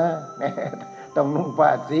นะต้องนุ่งผ้า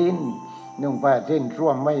สิ้นส้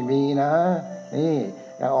วมไม่มีนะนี่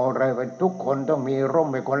แล้วเอาอะไรไปทุกคนต้องมีร่ม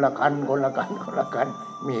ไปคนละคัน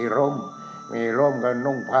มีร่มก็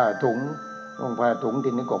นุ่งผ้าถุงที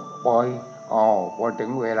นี้ก็ปล่อยพอถึ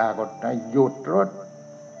งเวลาก็หยุดร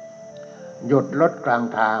ถกลาง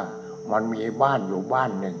ทางมันมีบ้านอยู่บ้าน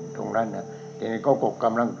หนึ่งตรงนั้นนะทีนี้ก็ก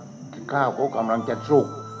ำลังข้าวก็กำลังจะสุก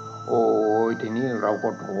โอ้ยทีนี้เราก็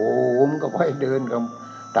โถมก็ไปเดินกับ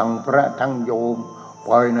ทั้งพระทั้งโยมไ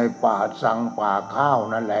ปในป่าสังป่าข้าว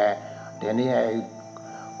นั่นแหละทีนี้ไอ้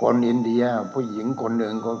คนอินเดียผู้หญิงคนห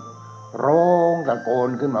นึ่งก็ร้องตะโกน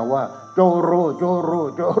ขึ้นมาว่าโจโร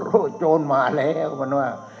โจรมาแล้วมันว่า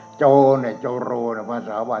โจรเนี่ยโจโรนะภาษ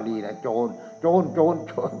าบาลีนะโจร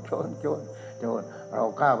เรา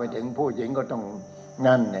เข้าไปถึงผู้หญิงก็ต้อง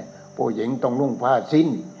นั่นเนี่ยผู้หญิงต้องนุ่งผ้าสิ้น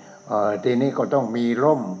ทีนี้ก็ต้องมี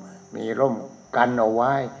ร่มกันเอาไ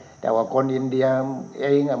ว้แต่ว่าคนอินเดียเอ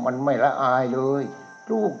งมันไม่ละอายเลย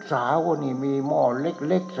ลูกสาวคนนี้มีหม้อเ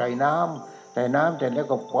ล็กๆใส่น้ำเสร็จแล้ว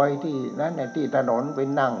ก็ปล่อยที่นั้นที่ถนนไป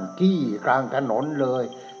นั่งขี้กลางถนนเลย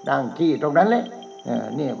นั่งขี้ตรงนั้นแหละ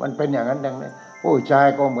นี่มันเป็นอย่างนั้นดังนั้นผู้ชาย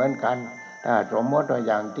ก็เหมือนกันถ้าสมมติว่า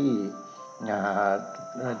อย่างที่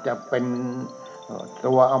จะเป็น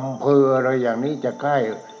ตัวอำเภออะไรอย่างนี้จะเ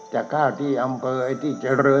ข้าที่อำเภอไอ้ที่เจ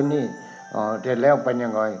ริญนี่เสร็จแล้วเป็นยั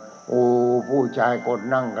งไงโอ้ผู้ชายก็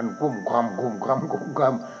นั่งกันคุ้มคำ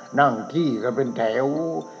นั่งขี้กันเป็นแถว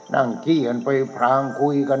นั่งขี้กันไปพลางคุ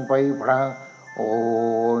ยกันไปพลางโอ้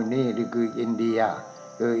นี่คืออินเดี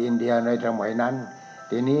ยในสมัยนั้น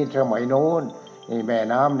ทีนี้สมัยโน้นนี่แม่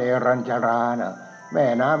น้ำเนรัญชรานะแม่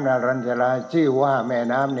น้ำเนรัญชราชื่อว่าแม่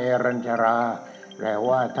น้ำเนรัญชราแปล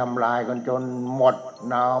ว่าทำลายกันจนหมด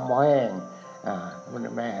น้ำแห้ง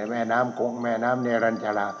แม่น้ำคงแม่น้ำเนรัญช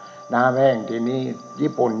ราน้ำแห้งทีนี้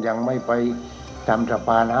ญี่ปุ่นยังไม่ไปทำสะพ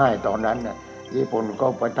านให้ตอนนั้นนะญี่ปุ่นก็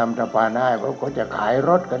ไปทำสะพานให้เพราะเขาจะขายร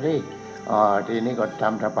ถกันดิทีนี้ก็ท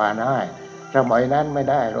ำสะพานให้สมัยนั้นไม่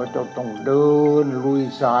ได้เราจะต้องเดินลุย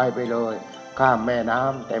ทรายไปเลยข้ามแม่น้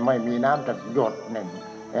ำแต่ไม่มีน้ำสักหยดหนึ่ง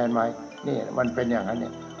เห็นไหมนี่มันเป็นอย่างนั้นเนี่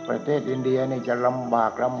ยประเทศอินเดียนี่จะลำบา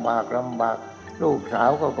กลูกสา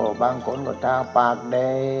วก็บางคนก็ตาปากแด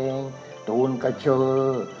งตูนกระเชอ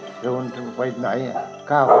ตูนไปไหนเ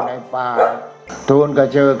ข้าไปในป่าตูนกระ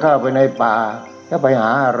เชอเข้าไปในป่าแล้วไปห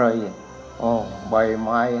าอะไรใบไ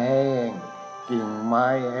ม้แห้งกิ่งไม้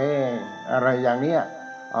แห้งอะไรอย่างเนี้ย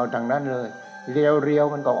เอาทางนั้นเลยเรียว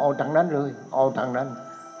มันก็เอาทางนั้นเลยเอาทางนั้น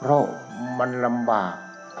เพราะมันลำบาก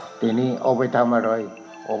ทีนี้เอาไปทำอะไร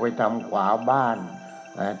เอาไปทำขวาบ้าน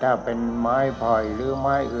ถ้าเป็นไม้ไผ่หรือไ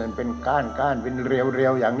ม้อื่นเป็นก้านเป็นเรีย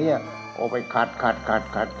วอย่างเนี้ยเอาไปขัดกั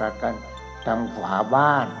นทำขวาบ้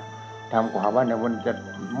านเนี่ยมันจะ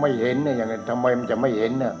ไม่เห็นเนี่ยอย่างไงทำไมมันจะไม่เห็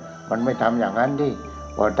นเนี่ยมันไม่ทำอย่างนั้นดิ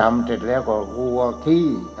พอทำเสร็จแล้วก็วัวขี้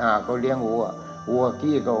ก็เลี้ยงวัว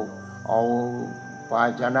ขี้ก็เอาภา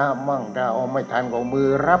ชนะมั่งถ้าเอาไม่ทันก็มือ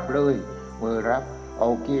รับเอา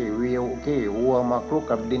ขี้วัวมาคลุก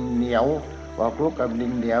กับดินเหนียวพอคลุกกับดิ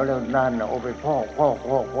นเหนียวแล้วนั่นเอาไปพอก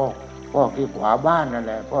ที่ขวาบ้านนั่นแ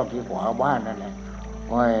หละ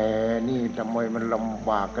ว่านี่ทำไมมันลำ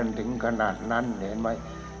บากกันถึงขนาดนั้นเห็นไหม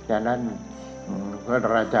ฉะนั้นพระ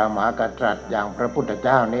ราชามหากษัตริย์อย่างพระพุทธเ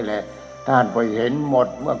จ้านี่แหละท่านไปเห็นหมด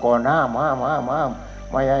เมื่อก่อนห้าม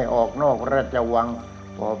ไม่ให้ออกนอกราชวัง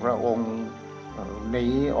พอพระองค์ หนี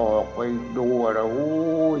ออกไปดูเรา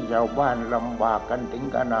ชาวบ้านลำบากกันถึง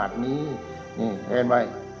ขนาดนี้นี่เห็นไหม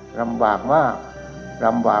ลำบากมากล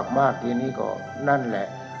ำบากมากทีนี้ก็นั่นแหละ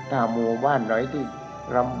ถ้าหมู่บ้านไหนที่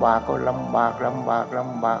ลำบากก็ลำบาก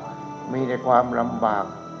มีแต่ความลำบาก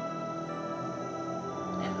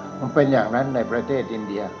มันเป็นอย่างนั้นในประเทศอิน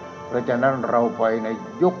เดียเพราะฉะนั้นเราไปใน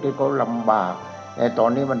ยุคที่เขาลำบากแต่ตอน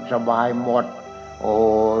นี้มันสบายหมดโอ้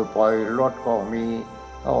ปล่อยรถก็มี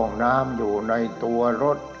ห้องน้ำอยู่ในตัวร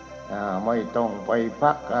ถไม่ต้องไป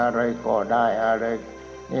พักอะไรก็ได้อะไร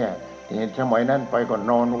เนี่ยสมัยนั้นไปก็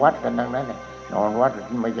นอนวัดกันทั้งนั้นนอนวัด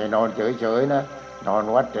ไม่ใช่นอนเฉยๆนะนอน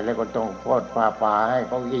วัดแต่แล้วก็ต้องทอดป่าให้เ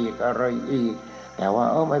ขาอีกอะไรอีกแต่ว่า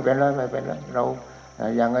ไม่เป็นไรเรา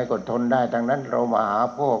ยังไงก็ทนได้ทั้งนั้นเรามาหา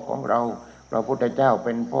พ่อของเราพระพุทธเจ้าเ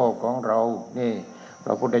ป็นพ่อของเรานี่พ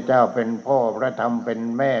ระพุทธเจ้าเป็นพ่อพระธรรมเป็น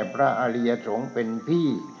แม่พระอริยสงฆ์เป็นพี่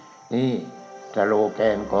นี่สโลแก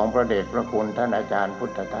นของพระเดชพระคุณท่านอาจารย์พุ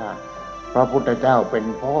ทธทาสพระพุทธเจ้าเป็น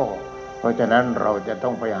พ่อเพราะฉะนั้นเราจะต้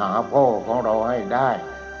องไปหาพ่อของเราให้ได้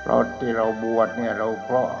เพราะที่เราบวชเนี่ยเราเพ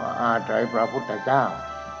ราะอาศัยพระพุทธเจ้า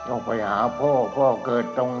ต้องไปหาพ่อเกิด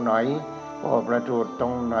ตรงไหนพ่อประสูติตร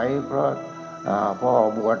งไหนเพราะพ่อ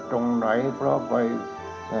บวชตรงไหนเพราะไป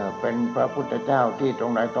เป็นพระพุทธเจ้าที่ตร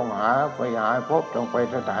งไหนต้องไปหาพบต้องไป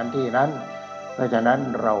สถานที่นั้นเพราะฉะนั้น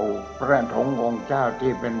เราพระสงฆ์องค์เจ้า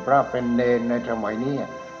ที่เป็นพระเป็นเณรในสมัยนี้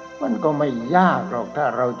มันก็ไม่ยากหรอกถ้า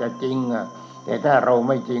เราจะจริงแต่ถ้าเราไ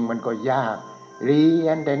ม่จริงมันก็ยากเรีย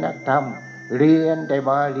นแต่นักธรรมเรียนแต่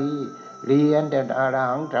บาลีเรียนแต่อร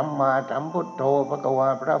หังสัมมาสัมพุทโธภควา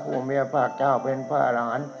พระผู้มีพระภาคเจ้าเป็นพระอร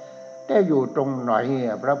หันต์แต่อยู่ตรงไหน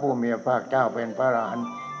พระผู้มีพระภาคเจ้าเป็นพระอรหันต์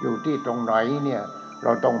อยู่ที่ตรงไหนเนี่ยเร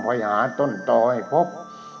าต้องไปหาต้นตอให้พบ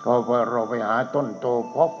ก็เราไปหาต้นตอ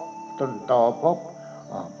พบ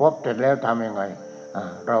เสร็จแล้วทำยังไง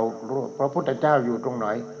เราพระพุทธเจ้าอยู่ตรงไหน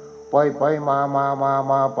ไปมา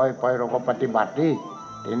ไปเราก็ปฏิบัติ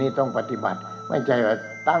ทีนี้ต้องปฏิบัติไม่ใช่ว่า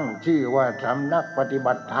ตั้งชื่อว่าสำนักปฏิ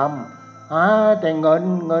บัติธรรมแต่เ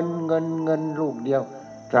งินลูกเดียว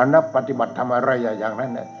สำนักปฏิบัติธรรมอะไรอย่างนั้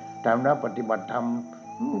นน่ะสำนักปฏิบัติธรรม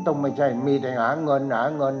ต้องไม่ใช่มีแต่หาเงิน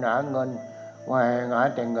ว่าหา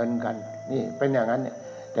แต่เงินกันนี่เป็นอย่างนั้น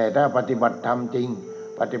แต่ถ้าปฏิบัติธรรมจริง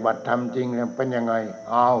เป็นยังไง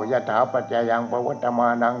ยะถาปัจจยังปวัตตมา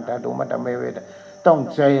นังตตุมัตตเมเวทต้อง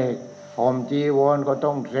เสกห่มจีวรก็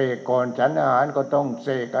ต้องเสกก่อนฉันอาหารก็ต้องเส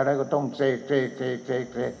กอะไรก็ต้องเสก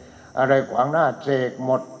อะไรขวางหน้าเสกห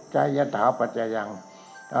มดใจยะถาปัจจยัง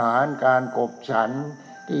อาหารการกบฉัน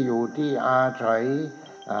ที่อยู่ที่อาศัย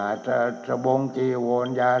สบงจีวร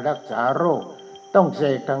ยารักษาโรคต้องเส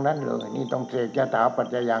กทั้งนั้นเลยนี่ต้องเสกยะถาปัจ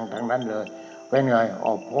จยังทั้งนั้นเลยเป็นไง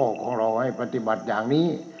พ่อของเราให้ปฏิบัติอย่างนี้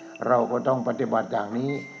เราก็ต้องปฏิบัติอย่าง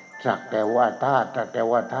นี้สักแต่ว่าธาตุ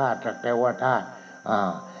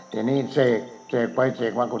ทีนี้เสกไปเส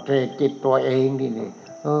กมาก็เสกจิตตัวเองนี่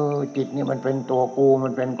จิตนี่มันเป็นตัวกูมั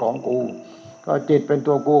นเป็นของกูก็จิตเป็น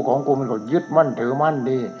ตัวกูของกูมันก็ยึดมั่นถือมั่น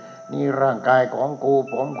ดีนี่ร่างกายของกู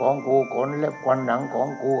ผมของกูขนเล็บฟันหนังของ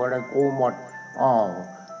กูอะไรกูหมด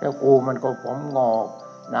แล้วกูมันก็ผมงอก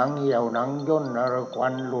หนังเหี่ยวหนังย่นอะไรควั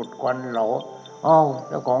นหลุดควันเหลา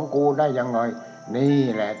แล้วของกูได้ยังไงนี่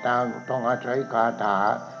แหละต้องอาศัยคาถา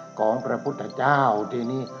ของพระพุทธเจ้าที่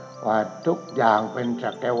นี่ว่าทุกอย่างเป็นสั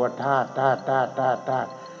กแต่ว่าธาตุ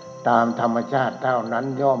ตามธรรมชาติเท่านั้น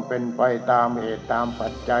ย่อมเป็นไปตามเหตุตามปั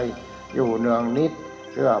จจัยอยู่เนืองนิด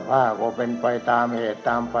เสื้อผ้าก็เป็นไปตามเหตุ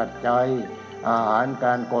ตามปัจจัยอาหารก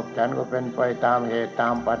ารกบฉันก็เป็นไปตามเหตุตา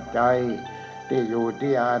มปัจจัยที่อยู่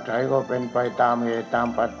ที่อาศัยก็เป็นไปตามเหตุตาม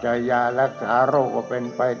ปัจจัยยารักษาโรคก็เป็น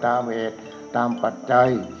ไปตามเหตุตามปัจจัย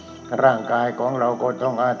ร่างกายของเราก็ต้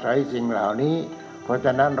องอาศัยสิ่งเหล่านี้เพราะฉ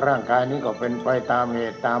ะนั้นร่างกายนี้ก็เป็นไปตามเห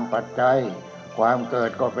ตุตามปัจจัยความเกิ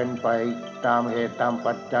ดก็เป็นไปตามเหตุตาม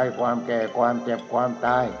ปัจจัยความแก่ความเจ็บความต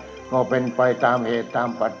ายก็เป็นไปตามเหตุตาม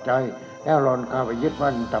ปัจจัยแล้วเราเข้าไปยึด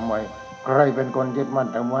มั่นทำไมใครเป็นคนยึดมั่น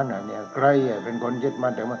ถือมั่นเนี่ยใครเป็นคนยึดมั่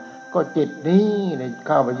นถือมั่นก็จิตนี้เนี่ยเ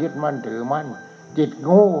ข้าไปยึดมั่นถือมั่นจิตโ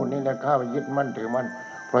ง่นี่แหละเข้าไปยึดมั่นถือมั่น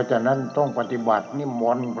เพราะฉะนั้นต้องปฏิบัตินิม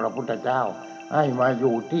นต์พระพุทธเจ้าให้มาอ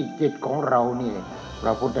ยู่ที่จิตของเรานี่พร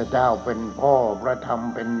ะพุทธเจ้าเป็นพ่อพระธรรม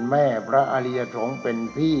เป็นแม่พระอริยสงฆ์เป็น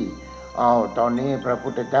พี่ตอนนี้พระพุ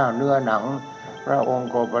ทธเจ้าเนื้อหนังพระองค์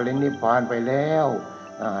ก็ปรินิพพานไปแล้ว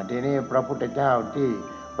ทีนี้พระพุทธเจ้าที่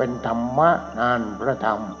เป็นธรรมะนานพระธร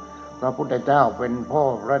รมพระพุทธเจ้าเป็นพ่อ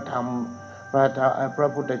พระธรรมพระ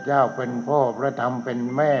พุทธเจ้าเป็นพ่อพระธรรมเป็น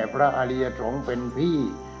แม่พระอริยสงฆ์เป็นพี่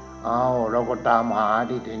เราก็ตามหา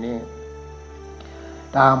ทีนี้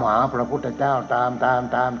ตามหาพระพุทธเจ้าตาม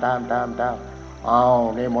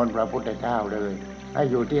นิมนต์พระพุทธเจ้าเลยให้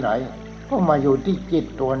อยู่ที่ไหนก็มาอยู่ที่จิต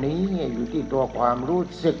ตัวนี้อยู่ที่ตัวความรู้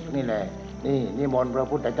สึกนี่แหละ นี่นิมนต์พระ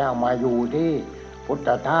พุทธเจ้ามาอยู่ที่พุทธ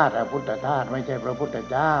ทาสพุทธทาสไม่ใช่พระพุทธ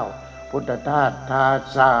เจ้าพุทธทาสทา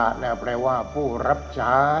สะเนี่ยแปลว่าผู้รับใ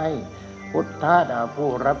ช้พุทธทาสผู้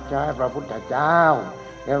รับใช้พระพุทธเจ้า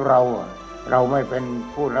แล้วเราไม่เป็น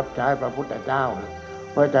ผู้รับใช้พระพุทธเจ้า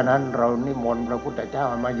เพราะฉะนั้นเรานิมนต์พระพุทธเจ้า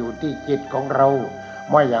มาอยู่ที่จิตของเรา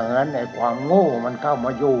ไม่อย่างนั้นไอ้ความโง่มันเข้าม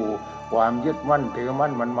าอยู่ความยึดมั่นถือมั่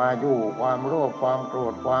นมันมาอยู่ความโลภความโกร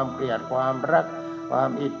ธความเกลียดความรักความ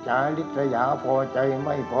อิจฉาริษยาพอใจไ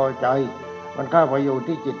ม่พอใจมันเข้าไปอยู่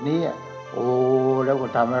ที่จิตนี้โอ้แล้วก็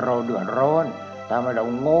ทำให้เราเดือดร้อนทำให้เรา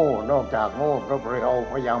โง่นอกจากโง่เพราะไปเอา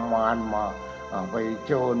พยามารมาไปเ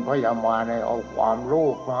ชิญพยามารให้เอาความโล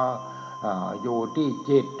ภมาอยู่ที่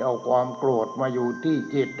จิตเอาความโกรธมาอยู่ที่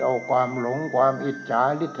จิตเอาความหลงความอิจฉา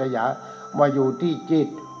ริษยามาอยู่ที่จิต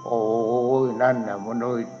โอ้ยนั่นน่ะมันเล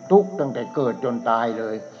ยทุกข์ตั้งแต่เกิดจนตายเล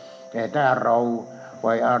ยแต่ถ้าเราไป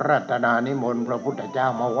อาราธนานิมนต์พระพุทธเจ้า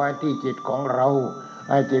มาไว้ที่จิตของเรา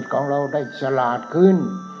ให้จิตของเราได้ฉลาดขึ้น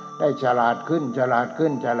ได้ฉลาดขึ้นฉลาดขึ้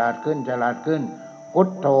นฉลาดขึ้นฉลาดขึ้นพุท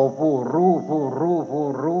โธผู้รู้ผู้รู้ผู้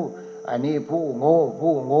รู้อันนี้ผู้โง่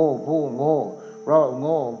ผู้โง่ผู้โง่เพราะโ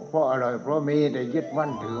ง่เพราะอะไรเพราะมีแต่ยึดมั่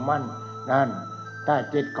นถือมั่นนั่นถ้า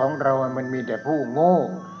จิตของเรามันมีแต่ผู้โง่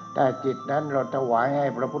ถ้าจิตนั้นเราถวายให้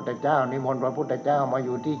พระพุทธเจ้านิมนต์พระพุทธเจ้ามาอ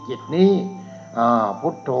ยู่ที่จิตนี้พุ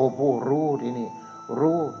ทโธผู้รู้ที่นี่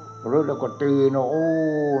รู้แล้วก็ตื่นโอ้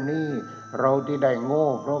นี่เราที่ได้โง่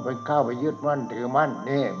เพราะไปเข้าไปยึดมั่นถือมั่น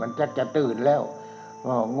นี่มันจะตื่นแล้ว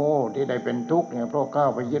โง่ที่ได้เป็นทุกข์เนี่ยเพราะเข้า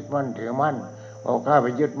ไปยึดมั่นถือมั่นพอเข้าไป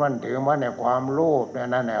ยึดมั่นถือมั่นเนี่ยความโลภเนี่ย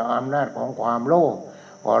นั่นแหละอำนาจของความโลภ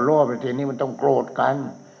พอโลภไปทีนี้มันต้องโกรธกัน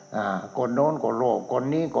คนโน้นก็โลภคน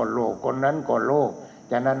นี้ก็โลภคนนั้นก็โลภ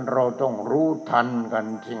ฉะนั้นเราต้องรู้ทันกัน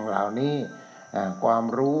สิ่งเหล่านี้ความ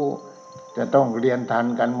รู้จะต้องเรียนทัน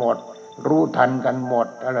กันหมดรู้ทันกันหมด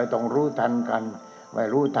อะไรต้องรู้ทันกันไม่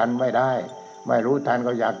รู้ทันไม่ได้ไม่รู้ทัน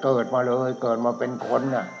ก็อยากเกิดมาเลยเกิดมาเป็นคน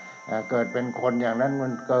น่ะเกิดเป็นคนอย่างนั้นมั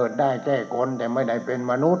นเกิดได้แค่คนแต่ไม่ได้เป็น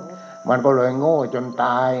มนุษย์มันก็เลยโง่จนต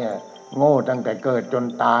ายโง่ตั้งแต่เกิดจน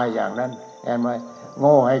ตายอย่างนั้นเห็นไหมโ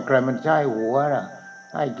ง่ให้ใครมันใช้หัวน่ะ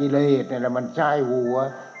ให้กิเลสเนี่ยมันใช้หัว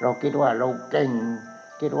เราคิดว่าเราเก่ง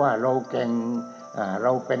คิดว่าเราเก่งเร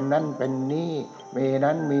าเป็นนั้นเป็นนี้มี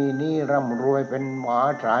นั้นมีนี้ร่ำรวยเป็นมหา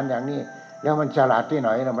ศาลอย่างนี้แล้วมันฉลาดที่ไหน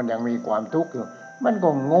นะมันยังมีความทุกข์อยู่มันก็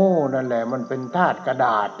โง่นั่นแหละมันเป็นธาตุกระด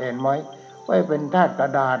าษเห็นไหมไว้เป็นธาตุกร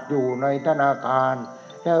ะดาษอยู่ในธนาคาร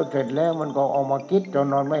แล้วเสร็จแล้วมันก็เอามาคิดจน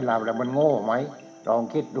นอนไม่หลับแล้วมันโง่ไหมลอง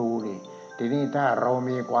คิดดูดิทีนี้ถ้าเรา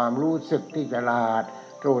มีความรู้สึกที่ฉลาด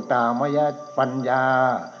โตตามยปัญญา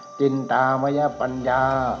จินตามยปัญญา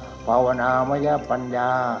ภาวนามยปัญญา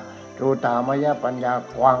โตตามยปัญญา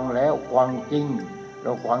ควังแล้วควังจริงเร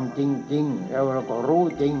าควังจริงๆแล้วเราก็รู้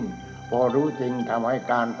จริงพอรู้จริงทำให้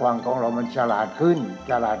การควังของเรามันฉลาดขึ้น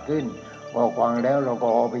ฉลาดขึ้นพอควังแล้วเราก็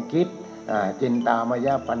เอาไปคิดจินตามย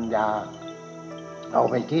ปัญญาเอา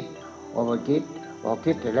ไปคิดพอคิด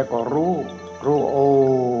เสร็จแล้วก็รู้โอ้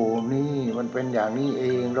นี่มันเป็นอย่างนี้เอ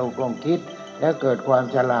งเราต้องคิดแล้วเกิดความ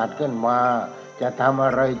ฉลาดขึ้นมาจะทำอ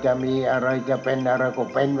ะไรจะมีอะไรจะเป็นอะไรก็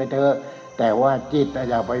เป็นไปเถอะแต่ว่าจิต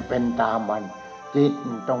อย่าไปเป็นตามมันจิต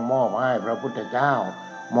ต้องมอบให้พระพุทธเจ้า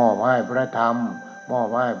มอบให้พระธรรมมอบ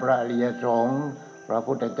ให้พระอริยสงฆ์พระ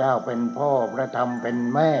พุทธเจ้าเป็นพ่อพระธรรมเป็น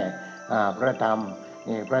แม่พระธรรม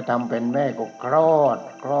นี่พระธรรมเป็นแม่ก็คลอด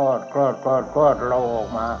เราออก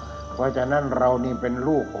มาเพราะฉะนั้นเรานี่เป็น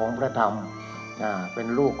ลูกของพระธรรมเป็น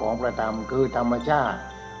ลูกของพระธรรมคือธรรมชาติ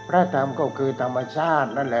พระธรรมก็คือธรรมชาติ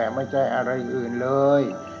นั่นแหละไม่ใช่อะไรอื่นเลย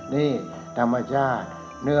นี่ธรรมชาติ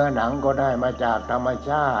เนื้อหนังก็ได้มาจากธรรม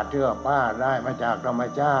ชาติเสื้อผ้าได้มาจากธรรม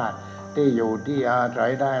ชาติที่อยู่ที่อาศั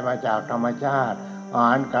ยได้มาจากธรรมชาติอาห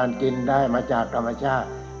ารการกินได้มาจากธรรมชาติ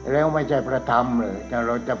แล้วไม่ใช่พระธรรมเลยเ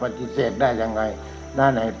ราจะปฏิเสธได้ยังไงนั่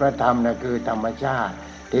นไหนพระธรรมน่ะคือธรรมชาติ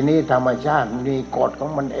ทีนี้ธรรมชาติมีกฎขอ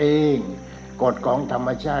งมันเองกฎของธรรม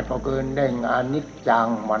ชาติก็คือเด้งอนิจจัง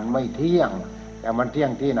มันไม่เที่ยงแต่มันเที่ย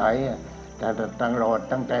งที่ไหนแต่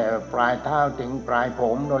ตั้งแต่ปลายเท้าถึงปลายผ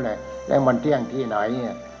มนั่นแหละแล้วมันเที่ยงที่ไหน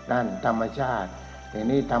นั่นธรรมชาติที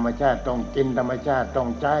นี้ธรรมชาติต้องกินธรรมชาติต้อง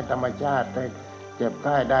ใช้ธรรมชาติเจ็บไ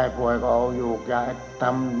ข้ได้ป่วยก็เอาอยู่ยา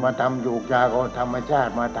มาทำอยู่ยาก็ธรรมชา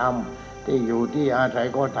ติมาทำที่อยู่ที่อาศัย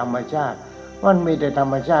ก็ธรรมชาติมันมีแต่ธร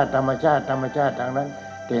รมชาติทางนั้น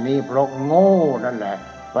ทีนี้เพราะโง่นั่นแหละ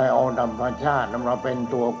ไปเอาธรรมชาติมาเป็น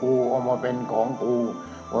ตัวกูเอามาเป็นของกู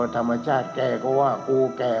พอธรรมชาติแก่ก็ว่ากู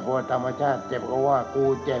แก่พอธรรมชาติเจ็บก็ว่ากู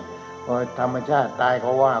เจ็บพอธรรมชาติตาย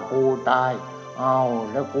ก็ว่ากูตายเอา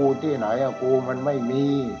แล้วกูที่ไหนกูมันไม่มี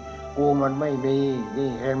นี่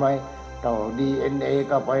เห็นไหมต่อ DNA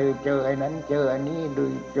ก็ไปเจอไอ้นั้นเจออันนี้ดู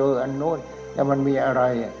เจออันโน้นแล้วมันมีอะไร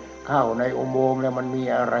เข้าในอุโมงค์แล้วมันมี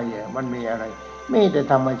อะไรมันมีอะไรมีแต่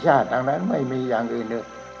ธรรมชาติทางนั้นไม่มีอย่างอื่นเลย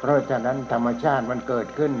เพราะฉะนั้นธรรมชาติมันเกิด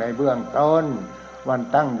ขึ้นในเบื้องต้นมัน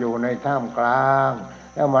ตั้งอยู่ในท่ามกลาง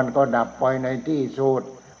แล้วมันก็ดับไปในที่สุด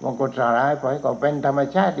มันก็สลายไปก็เป็นธรรม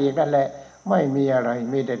ชาติอีกนั่นแหละไม่มีอะไร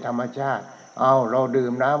มีแต่ธรรมชาติเอาเราดื่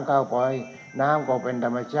มน้ำเข้าไปน้ำก็เป็นธ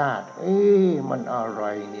รรมชาติมันอร่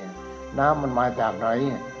อยเนี่ยน้ำมันมาจากไหน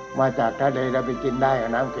มาจากทะเลเราไปกินได้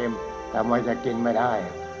น้ำเค็มทำไมจะกินไม่ได้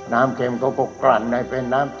น้ำเค็มก็กลั่นให้เป็น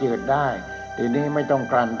น้ำจืดได้ทีนี้ไม่ต้อง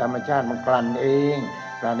กลั่นธรรมชาติมันกลั่นเอง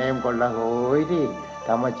กลั่นเองก็ระเหยที่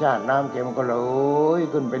ธรรมชาติน้ำเค็มก็ระเหย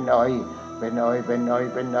ขึ้นเป็นอ้อยเป็นอ้อยเป็นอ้อย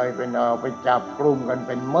เป็นอ้อยเป็นอ้อยไปจับกลุ่มกันเ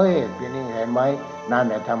ป็นเมฆทีนี้เห็นไหมนั่นแ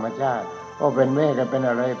หละธรรมชาติก็เป็นเมฆก็เป็น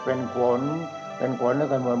อะไรเป็นฝนเป็นฝนแล้ว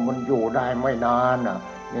กันมันอยู่ได้ไม่นาน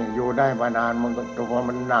นี่อยู่ได้มานานมันก็ตัว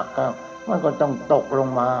มันหนักก็มันก็ต้องตกลง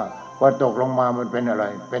มาพอตกลงมามันเป็นอะไร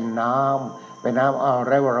เป็นน้ำเป็นน้ำ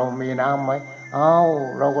แล้วเรามีน้ำไหม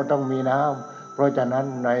เราก็ต้องมีน้ำเพราะฉะนั้น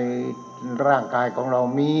ในร่างกายของเรา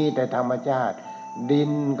มีแต่ธรรมชาติดิ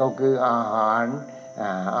นก็คืออาหา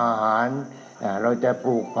รเราจะป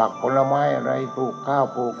ลูกผักผลไม้อะไรปลูกข้าว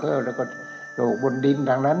ปลูกข้าวแล้วก็ปลูกบนดิน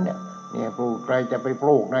ทางนั้นเนี่ยปลูกใครจะไปป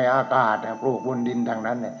ลูกในอากาศปลูกบนดินทาง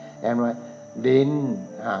นั้นเนี่ยเห็นไหมดิน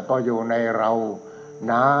ก็อยู่ในเรา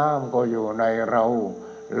น้ำก็อยู่ในเรา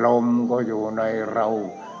ลมก็อยู่ในเรา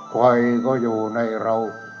ไฟก็อยู่ในเรา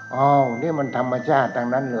นี่มันธรรมชาติทาง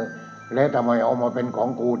นั้นเลยแล้วทำไมเอามาเป็นของ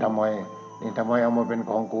กูทำไมนี่ทำไมเอามาเป็น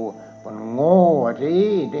ของกูมันโง่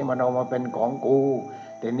ที่มันเอามาเป็นของกู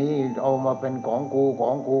แต่นี่เอามาเป็นของกู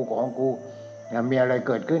มีอะไรเ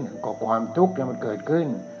กิดขึ้นก็ความทุกข์มันเกิดขึ้น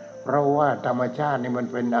เพราะว่าธรรมชาตินี่มัน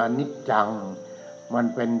เป็นอนิจจังมัน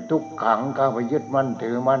เป็นทุกขังเข้าไปยึดมั่นถื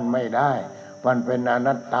อมั่นไม่ได้มันเป็นอ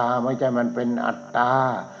นัตตาไม่ใช่มันเป็นอัตตา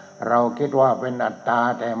เราคิดว่าเป็นอัตตา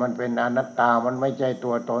แต่มันเป็นอนัตตามันไม่ใช่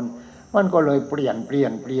ตัวตนมันก็เลยเปลี่ยน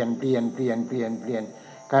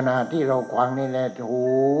ขณะที่เราฟังนี่แหละหู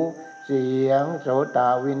เสียงโสต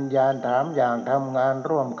วิญญาณสามอย่างทำงาน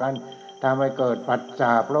ร่วมกันทำให้เกิดปัจจ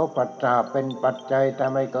าเพราะปัจจาเป็นปัจจัยท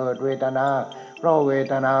ำให้เกิดเวทนาเพราะเว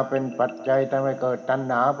ทนาเป็นปัจจัยทำให้เกิดตัณ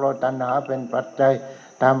หาเพราะตัณหาเป็นปัจจัย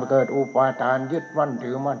ทำให้เกิดอุปาทานยึดมั่น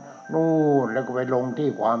ถือมั่นนู่นแล้วก็ไปลงที่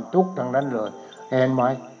ความทุกข์ทั้งนั้นเลยเห็นไหม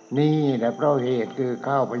นี่แหละเพราะเหตุคือเ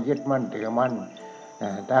ข้าไปยึดมั่นถือมั่น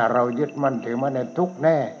ถ้าเรายึดมั่นถือมั่นทุกข์แ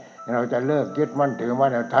น่เราจะเลิกยึดมั่นถือมั่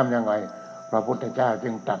นเราทำยังไงพระพุทธเจ้าจึ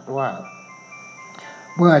งตรัสว่า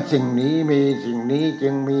เมื่อสิ่งนี้มีสิ่งนี้จึ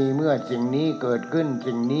งมีเมื่อสิ่งนี้เกิดขึ้น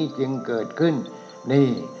สิ่งนี้จึงเกิดขึ้นนี่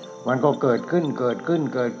มันก็เกิดขึ้น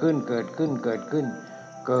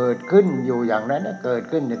อยู่อย่างนั้นเกิด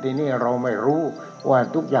ขึ้นแต่ทีนี้เราไม่รู้ว่า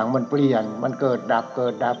ทุกอย่างมันเปลี่ยนมันเกิดดับ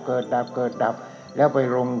แล้วไป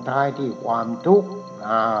ลงท้ายที่ความทุกข์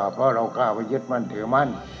เพราะเรากล้าไปยึดมั่นถือมั่น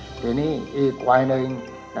ทีนี้อีกฝ่ายหนึ่ง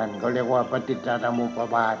นั่นเขาเรียกว่าปฏิจจสมุป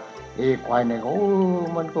บาทอีกฝ่ายหนึ่ง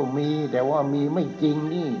มันก็มีแต่ว่ามีไม่จริง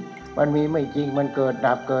นี่มันมีไม่จริงมันเกิด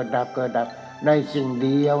ดับในสิ่งเ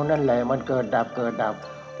ดียวนั่นแหละมันเกิดดับ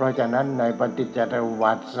เพราะฉะนั้นในปฏิจจสมุปบ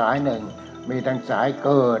าทสายหนึ่งมีทั้งสายเ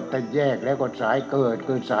กิดแต่แยกแล้วก็สายเกิด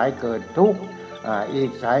คือสายเกิดทุกข์อี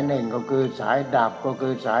กสายหนึ่งก็คือสายดับก็คื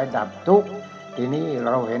อสายดับทุกข์ทีนี้เ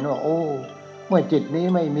ราเห็นว่าเมื่อจิตนี้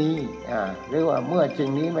ไม่มีหรือว่าเมื่อสิ่ง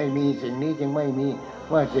นี้ไม่มีสิ่งนี้จึงไม่มี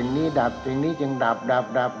เมื่อสิ่งนี้ดับสิ่งนี้จึงดับ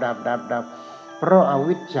เพราะอ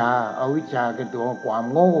วิชชาคือตัวความ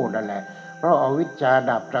โง่นั่นแหละเพราะอวิชชา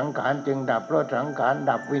ดับสังขารจึงดับเพราะสังขาร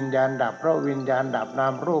ดับวิญญาณดับเพราะวิญญาณดับนา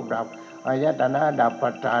มรูปดับอายตนะดับปั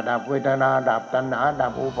จจาดับเวทนาดับตัณหาดั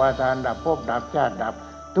บอุปาทานดับภพดับชาติดับ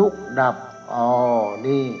ทุกข์ดับ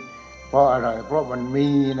นี่เพราะอะไรเพราะมันมี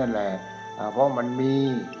นั่นแหละเพราะมันมี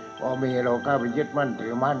พอมีเราก็ไปยึดมั่นถื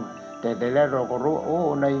อมั่นแต่แล้วเราก็รู้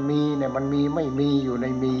ในมีเนี่ยมันมีไม่มีอยู่ใน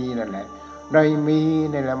มีนั่นแหละในมี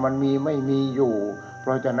นี่แหละมันมีไม่มีอยู่เพ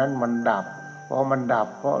ราะฉะนั้นมันดับเพราะมันดับ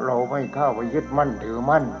เพราะเราไม่เข้าไปยึดมั่นถือ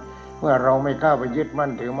มั่นเมื่อเราไม่เข้าไปยึดมั่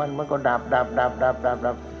นถือมั่นมันก็ดับ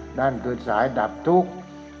นั่นคือสายดับทุกข์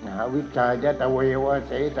วิชชายะตะเววะเ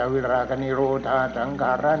สตวิรากนิโรธาสังข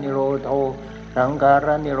ารนิโรโธสังขาร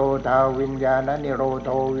นิโรธาวิญญาณนิโรโธ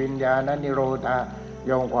วิญญาณนิโรธา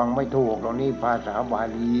ยงฟังไม่ถูกตรงนี้ภาษาบา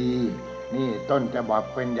ลีนี่ต้นฉบับ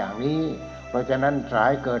เป็นอย่างนี้เพราะฉะนั้นสา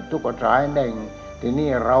ยเกิดทุกข์สายหนึ่งทีนี้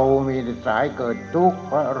เรามีสายเกิดทุกข์เ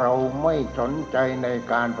พราะเราไม่สนใจใน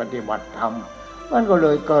การปฏิบัติธรรมมันก็เล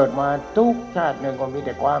ยเกิดมาทุกชาติหนึ่งก็มีแ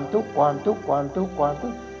ต่ความทุกข์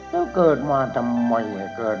แล้วเกิดมาทำไม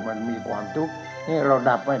เกิดมันมีความทุกข์นี่เรา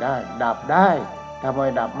ดับไม่ได้ดับได้ทำไม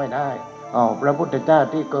ดับไม่ได้พระพุทธเจ้า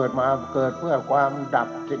ที่เกิดมาเกิดเพื่อความดับ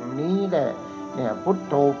สิ่งนี้แหละเนี่ยพุท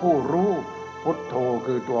โธผู้รู้พุทโธ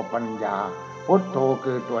คือตัวปัญญา พุทโธ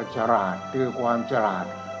คือตัวฉลาดคือความฉลาด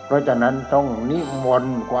เพราะฉะนั้นต้องนิมน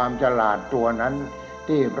ต์ความฉลาดตัวนั้น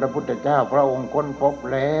ที่พระพุทธเจ้าพระองค์ค้นพบ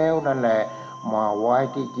แล้วนั่นแหละมาไว้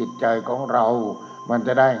ที่จิตใจของเรามันจ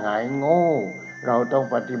ะได้หายโง่เราต้อง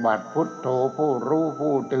ปฏิบัติพุทโธผู้รู้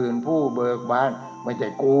ผู้ตื่นผู้เบิกบานไม่ใช่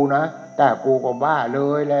กูนะถ้ากูก็บ้าเล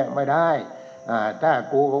ยแหละไม่ได้ถ้า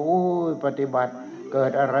กูก็ปฏิบัติเกิ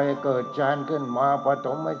ดอะไรเกิดฌานขึ้นมาปฐ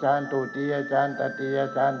มฌานทุติยฌานตติย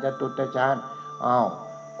ฌานจตุตฌานอ้าว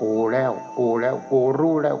กูแล้วกู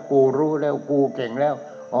รู้แล้วกูรู้แล้วกูเก่งแล้ว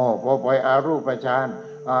พอไปอารูปฌาน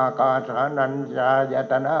อากาศานัญจาย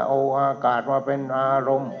ตนะเอาอากาศมาเป็นอาร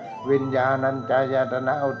มณ์วิญญาณัญจายตน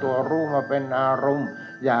ะเอาตัวรู้มาเป็นอารมณ์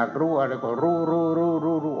อยากรู้อะไรก็รู้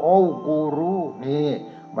โอ้กูรู้นี่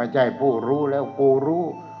ไม่ใช่ผู้รู้แล้วกูรู้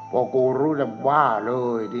พอกูรู้แล้วบ้าเล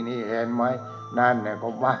ยทีนี้เห็นไหมนั่นเนี่ยก็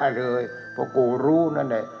บ้าเลยพอกูรู้นั่น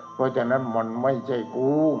แหละเพราะฉะนั้นมันไม่ใช่กู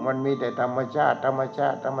มันมีแต่ธรรมชาติ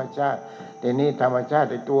ทีนี้ธรรมชาติ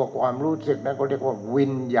ในตัวความรู้สึกนั้นก็เรียกว่าวิ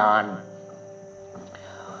ญญาณ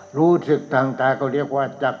รู้สึกทางตาก็เรียกว่า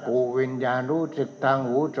จักขุวิญญาณรู้สึกทาง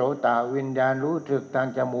หูโสตวิญญาณรู้สึกทาง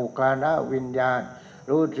จมูกกายวิญญาณ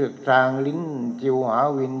รู้สึกทางลิ้นจิวหา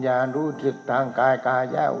วิญญาณรู้สึกทางกายกา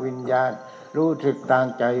ยวิญญาณรู้สึกทาง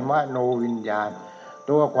ใจมโนวิญญาณ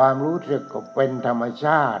ตัวความรู้สึกก็เป็นธรรมช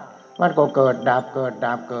าติมันก็เกิดดั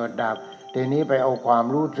บทีนี้ไปเอาความ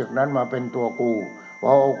รู้สึกนั้นมาเป็นตัวกูพ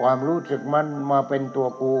อเอาความรู้สึกมันมาเป็นตัว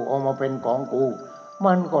กูเอามาเป็นของกู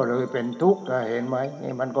มันก็เลยเป็นทุกข์เห็นไหม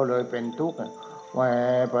นี่มันก็เลยเป็นทุกข์แหว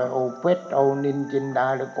ไปเอาเพชรเอานินจินดา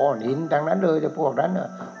หรือก้อนหินทั้งนั้นเลยแต่พวกนั้น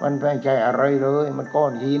มันไม่ใช่อะไรเลยมันก้อ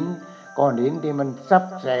นหินที่มันซับ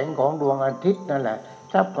แสงของดวงอาทิตย์นั่นแหละ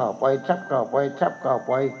ซับเข้าไป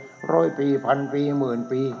100 ปีพันปีหมื่น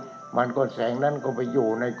ปีมันก็แสงนั้นก็ไปอยู่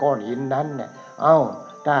ในก้อนหินนั้นเนี่ย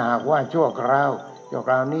ถ้าหากว่าชั่วคราว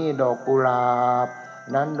นี้ดอกกุหลาบ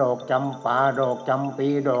นั้นดอกจำปาดอกจำปี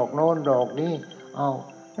ดอกโน้นดอกนี้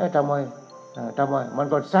แล้วทำไมมัน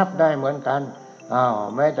ก็ซับได้เหมือนกัน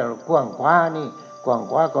แม้แต่กว้างคว้านี่กว้าง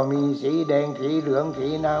คว้าก็มีสีแดงสีเหลืองสี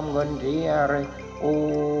น้ำเงินสีอะไรโอ้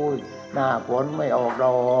ยหน้าฝนไม่ออกด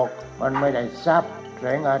อกมันไม่ได้ซับแส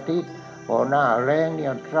งอาทิตย์พอหน้าแล้งเนี่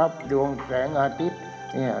ยซับดวงแสงอาทิตย์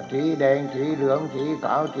เนี่ยสีแดงสีเหลืองสีข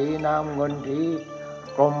าวสีน้ำเงินสี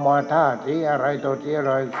กรมท่าสีอะไรตัวสีอะ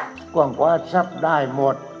ไรกว้างคว้าซับได้หม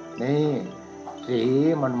ดนี่สี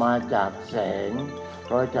มันมาจากแสงเพ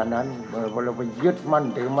ราะฉะนั้นเมื่อเราไปยึดมั่น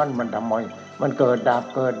ถือมั่นมันทำไมมันเกิดดับ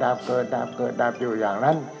อยู่อย่าง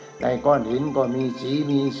นั้นในก้อนหินก็มีสี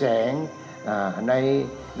มีแสงใน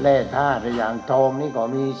แร่ธาตุอย่างทองนี่ก็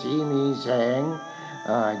มีสีมีแสง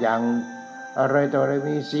อย่างอะไรต่ออะไร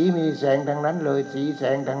มีสีมีแสงทั้งนั้นเลยสีแส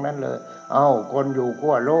งทั้งนั้นเลยคนอยู่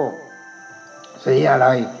ขั้วโลกสีอะไร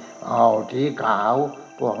สีขาว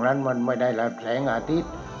พวกนั้นมันไม่ได้รับแสงอาทิต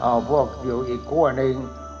ย์พวกอยู่อีกขั้วหนึ่ง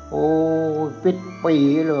โอ้ปิดปี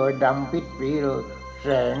เลยดำปิดปีเลยแส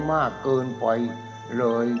งมากเกินไปเล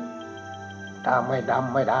ยถ้าไม่ด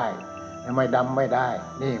ำไม่ได้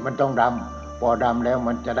นี่มันต้องดำพอดำแล้ว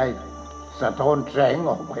มันจะได้สะท้อนแสง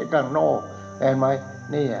ออกไปข้างนอกเห็นไหม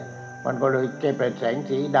นี่มันก็เลยเก็บเป็นแสง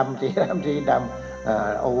สีด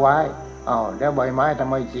ำเอาไว้แล้วใบไม้ทำ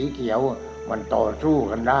ไมสีเขียวมันต่อสู้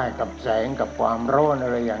กันได้กับแสงกับความร้อนอะ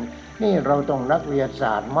ไรอย่างนี่เราต้องนักวิทยาศ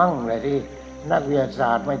าสตร์มั่งเลยที่นักวิทยาศ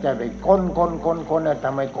าสตร์ไม่ใช่ไปค้นท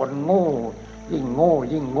ำไมคนโง่ยิ่งโ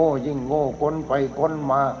ง่ค้นไปค้น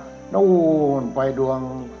มานู่นไปดวง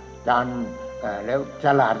จันทร์แล้วฉ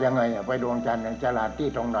ลาดยังไงไปดวงจันทร์ฉลาดที่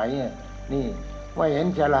ตรงไหนนี่ไม่เห็น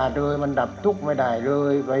ฉลาดเลยมันดับทุกข์ไม่ได้เล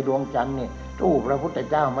ยไปดวงจันทร์นี่สู้พระพุทธ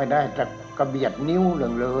เจ้าไม่ได้จะกระเบียดนิ้ว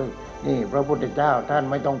เลยนี่พระพุทธเจ้าท่าน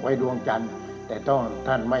ไม่ต้องไปดวงจันทร์แต่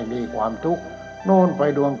ท่านไม่มีความทุกข์โน่นไป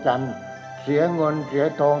ดวงจันทร์เสียเงินเสีย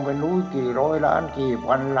ทองไปรู้กี่ร้อยล้านกี่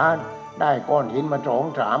พันล้านได้ก้อนหินมา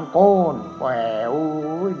2-3 ก้อนแหว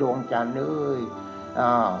ดวงจันทร์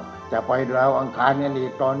จะไปดาวอังคารกันอี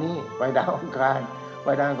กตอนนี้ไปดาวอังคารไป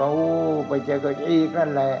ดาวก็ไปเจอกันอีกนั่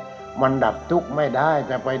นแหละมันดับทุกข์ไม่ได้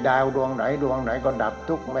จะไปดาวดวงไหนก็ดับ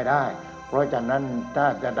ทุกข์ไม่ได้เพราะฉะนั้นถ้า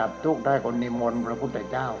จะดับทุกข์ได้ก็นิมนต์พระพุทธ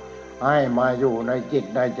เจ้าให้มาอยู่ในจิต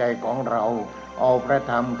ในใจของเราเอาพระ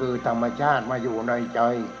ธรรมคือธรรมชาติมาอยู่ในใจ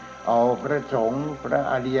เอาพระสงฆ์พระ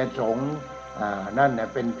อริยสงฆ์นั่น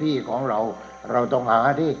เป็นพี่ของเราต้องหา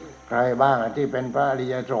ที่ใครบ้างที่เป็นพระอริ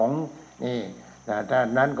ยสงฆ์นี่แต่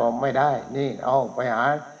นั้นก็ไม่ได้นี่เอาไปหา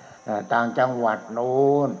ต่างจังหวัดโน้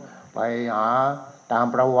นไปหาตาม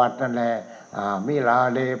ประวัตินั่นแหละมิลา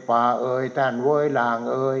เลปาท่านเว้ยลาง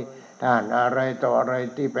ท่านอะไรต่ออะไร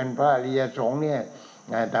ที่เป็นพระอริยสงฆ์เนี่ย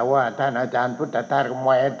แต่ว่าท่านอาจารย์พุทธทาสก็แหม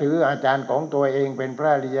ถืออาจารย์ของตัวเองเป็นพร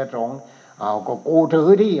ะอริยสงฆ์ เอาก็กูถือ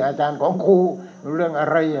ที่อาจารย์ของกูเรื่องอะ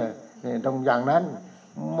ไรอ่ะนี่ตรงอย่างนั้น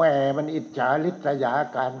แม่มันอิจฉาริษยา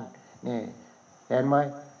กันนี่เห็นไหม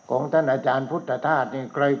ของท่านอาจารย์พุทธทาสนี่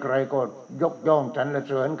ใครๆก็ยกย่องสรรเ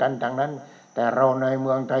สริญกันทางนั้นแต่เราในเ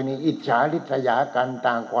มืองไทยนี่อิจฉาริษยากัน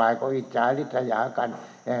ต่างฝ่ายก็อิจฉาริษยากัน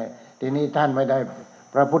ทีนี้ท่านไม่ได้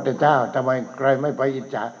พระพุทธเจ้าทำไมใครไม่ไปอิจ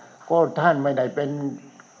ฉาก็ท่านไม่ได้เป็น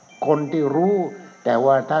คนที่รู้แต่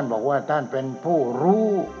ว่าท่านบอกว่าท่านเป็นผู้รู้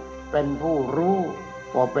เป็นผู้รู้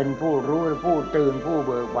พอเป็นผู้รู้ผู้ตื่นผู้เ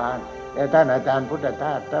บิกบานแต่ท่านอาจารย์พุทธท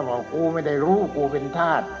าสท่านบอกกูไม่ได้รู้กูเป็นท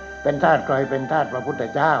าสเป็นทาสใครเป็นทาสพระพุทธ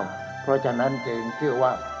เจ้าเพราะฉะนั้นจึงชื่อว่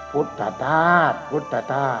าพุทธทาสพุทธ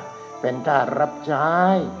ทาสเป็นทาสรับใ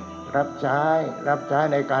ช้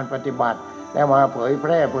ในการปฏิบัติแล้วมาเผยแพ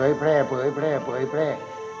ร่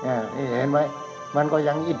นี่เห็นไหมมันก็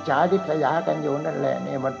ยังอิจฉาริษยากันอยู่นั่นแหละ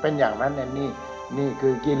นี่มันเป็นอย่างนั้นนี่คื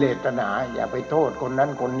อกิเลสตัณหาอย่าไปโทษคนนั้น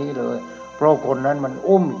คนนี้เลยเพราะคนนั้นมัน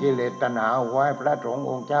อุ้มกิเลสตัณหาไว้พระสงฆ์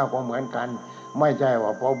องค์เจ้าก็เหมือนกันไม่ใช่ว่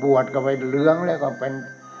าพอบวชก็ไปเหลืองแล้วก็เ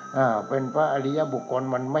ป็นพระอริยบุคคล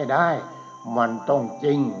มันไม่ได้มันต้องจ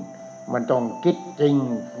ริงมันต้องคิดจริง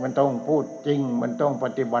มันต้องพูดจริงมันต้องป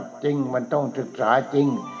ฏิบัติจริงมันต้องศึกษาจริง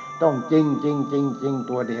ต้องจริง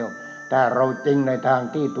ตัวเดียวถ้าเราจริงในทาง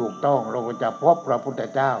ที่ถูกต้องเราก็จะพบพระพุทธ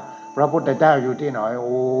เจ้าพระพุทธเจ้าอยู่ที่ไหนโ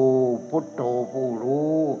อ้พุทโธผู้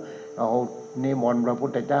รู้เอานิมนต์พระพุท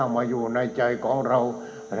ธเจ้ามาอยู่ในใจของเรา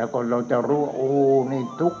แล้วก็เราจะรู้โอ้นี่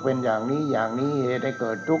ทุกข์เป็นอย่างนี้เหตุให้เ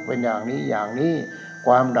กิดทุกข์เป็นอย่างนี้ค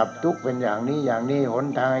วามดับทุกข์เป็นอย่างนี้หน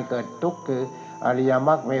ทางให้เกิดทุกข์คืออริยม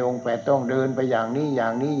รรคมีองค์8ต้องเดินไปอย่างนี้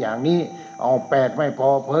เอา8ไม่พอ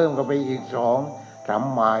เพิ่มก็ไปอีก2สัม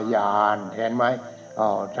มาญาณเห็นไหม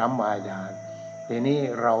สัมมาญาณทีนี้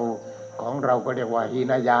เราของเราก็เรียกว่าหี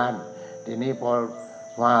นญาณทีนี้พอ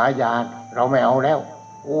มหาญาณเราไม่เอาแล้ว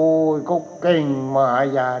โอ้ยเขาเก่งมหา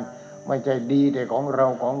ญาณไม่ใช่ดีแต่ของเรา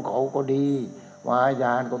ของเขาก็ดีมหาญ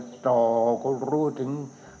าณก็ต่อก็รู้ถึง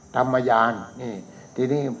ธรรมญาณนี่ที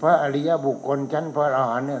นี้พระอริยบุคคลชั้นพระอร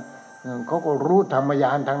หันต์เนี่ยเขาก็รู้ธรรมญ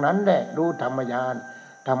าณทางนั้นแหละรู้ธรรมญาณ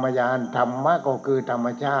ธรรมะก็คือธรรม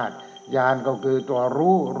ชาติญาณก็คือตัว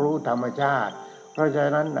รู้ธรรมชาติเพราะฉะ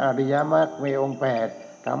นั้นอริยมรรคมีองค์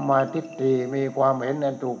8สัมมาทิฏฐิมีความเห็น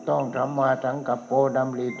อันถูกต้องสัมมาสังกัปโปด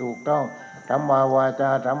ำริถูกต้องสัมมาวาจ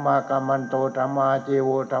าสัมมากัมมันโตสัมมาชีโว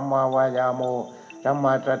สัมมาวายาโมสัมม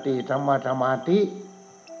าสติสัมมาสมาธิ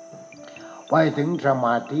ไปถึงสม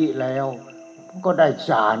าธิแล้วก็ได้ฌ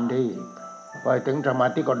านดีไปถึงสมา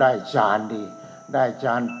ธิก็ได้ฌานดีได้ฌ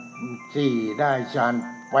าน4ได้ฌาน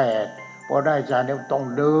8พอได้ฌานแล้วต้อง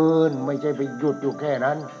เดินไม่ใช่ไปหยุดอยู่แค่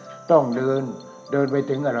นั้นต้องเดินไป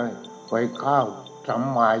ถึงอะไรไปเข้าสัม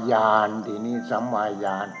มาญาณทีนี้สัมมาญ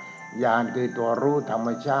าณคือตัวรู้ธรรม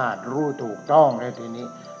ชาติรู้ถูกต้องแล้วทีนี้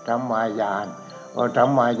สัมมาญาณสัม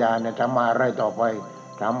มาญาณเนี่ยสัมมาอะไรต่อไป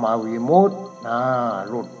สัมมาวิมุตติ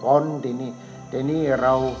หลุดพ้นทีนี้เร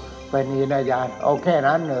าเป็นหีนญาณเอาแค่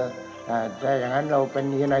นั้นเหรอถ้าอย่างนั้นเราเป็น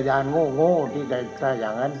หีนญาณโง่ที่ได้ถ้าอย่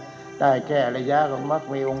างนั้นได้แค่ระยะของมรรค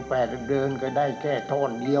มีองค์8เดินก็ได้แค่ท่อ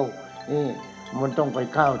นเดียวนี่มันต้องไป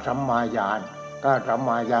เข้าสัมมาญาณก็สัมม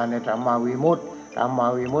าญาณในสัมมาวิมุตติ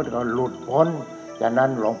ก็หลุดพ้นฉะนั้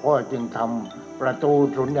นหลวงพ่อจึงทำประตู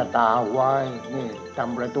สุญญตาไว้นี่ท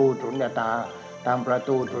ำประตูสุญญต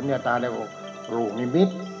าแล้วลูกนิมิต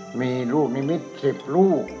มีลูกนิมิต10ลู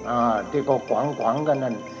กที่ก็ขวางกัน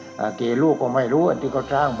นั่นกี่ลูกก็ไม่รู้ที่ก็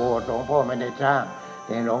สร้างโบสถ์หลวงพ่อไม่ได้สร้างแ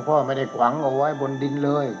ต่หลวงพ่อไม่ได้ขวางเอาไว้บนดินเ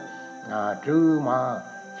ลยซื้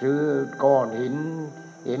อก้อน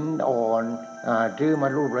หินอ่อนซื้อมา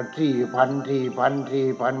รูปละ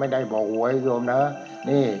4,000ไม่ได้บอกหวยโยมนะ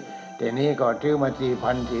นี่แต่นี้ก็ซื้อมา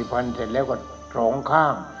4,000เสร็จแล้วก็2ข้า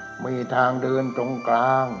งมีทางเดินตรงกล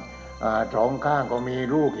าง2ข้างก็มี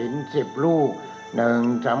ลูกหิน10ลูก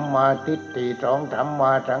1สัมมาทิฏฐิ2สัมม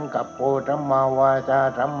าสังกัปโปสัมมาวาจา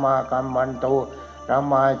สัมมากัมมันโตสัม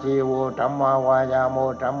มาชีโวสัมมาวายาโม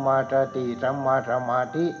สัมมาสติสัมมาสมา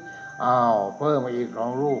ธิเพิ่มมาอีก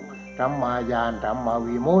2ลูกสัมมาญาณสัมมา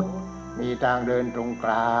วิมุตติมีทางเดินตรงก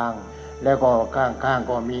ลางแล้วก็ข้าง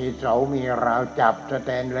ก็มีเสามีราวจับสแต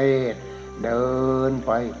นเลสเดินไ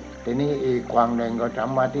ปทีนี้อีกฝั่งหนึ่งก็สัม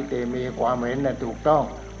มาทิฏฐิมีความเห็นน่ะถูกต้อง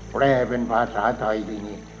แปลเป็นภาษาไทยที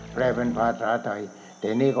นี้แปลเป็นภาษาไทยที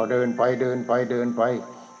นี้ก็เดินไป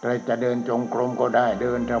ใครจะเดินจงกรมก็ได้เ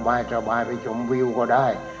ดินสบายไปชมวิวก็ได้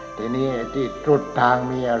ทีนี้ที่สุดทาง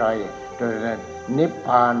มีอะไรนิพพ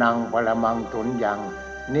านังปรมังสุญญัง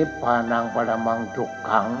นิพพานังปรมังสุข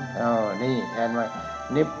ขังนี่เห็นไหม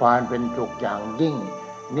นิพพานเป็นสุขอย่างยิ่ง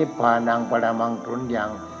นิพพานังปรมังสุญญัง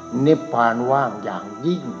นิพพานว่างอย่าง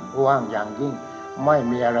ยิ่งไม่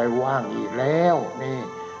มีอะไรว่างอีกแล้วนี่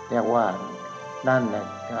เรียกว่า นั่นแหละ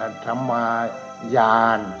ธรรมญา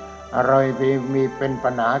ณอะไรมีเป็นปั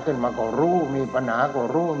ญหาขึ้นมาก็รู้มีปัญหาก็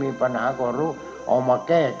รู้มีปัญหาก็รู้เอามาแ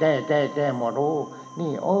ก้หมดรู้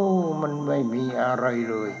นี่โอ้มันไม่มีอะไร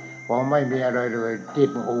เลยพอไม่มีอะไรเลยจิต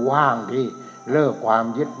มันก็ว่างที่เลิกความ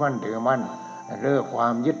ยึดมั่นถือมั่นเลิกควา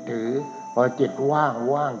มยึดถือพอจิตว่า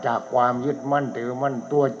งจากความยึดมั่นถือมั่น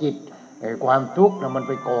ตัวจิตความทุกข์นะมันไ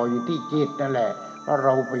ปก่ออยู่ที่จิตนั่นแหละเพราะเร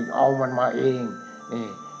าไปเอามันมาเองนี่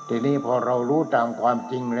ทีนี้พอเรารู้ตามความ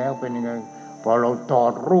จริงแล้วเป็นยังไงพอเราถอ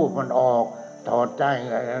ดรูปมันออกถอดใจ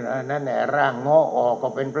นั่นแหละร่างเงาะออกก็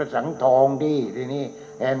เป็นพระสังทองดีทีนี้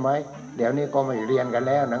เห็นไหมเดี๋ยวนี้ก็ไม่เรียนกัน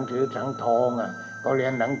แล้วหนังสือสังทองก็เรีย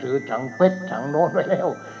นหนังสือสังเพชรสังโน้นไปแล้ว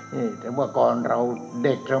นี่แต่เมื่อก่อนเราเ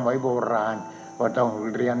ด็กสมัยโบราณก็ต้อง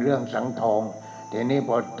เรียนเรื่องสังทองทีนี้พ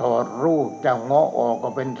อถอดรูปเจ้าเงาะออกก็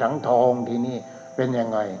เป็นสังทองทีนี้เป็นยัง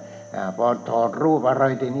ไงพอถอดรูปอะไร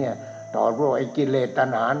ทีนี้ถอดรูปไอ้กิเลสตัณ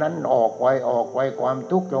หานั้นออกไว้ความ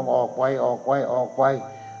ทุกข์จงออกไว้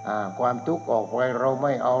ความทุกข์ออกไว้เราไ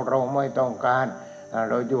ม่เอาเราไม่ต้องการ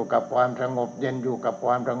เราอยู่กับความสงบเย็นอยู่กับค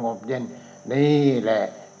วามสงบเย็นนี่แหละ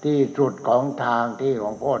ที่สุดของทางที่หล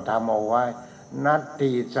วงพ่อทำเอาไว้นัต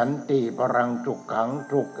ติสันติปรังสุขขัง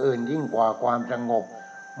สุขอื่นยิ่งกว่าความสงบ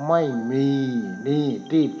ไม่มีนี่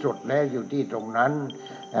ที่สุดแล้วอยู่ที่ตรงนั้น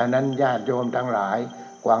ดังนั้นญาติโยมทั้งหลาย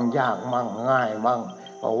กวางยากมั่งง่ายมั่ง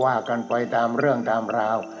ก็ว่ากันไปตามเรื่องตามร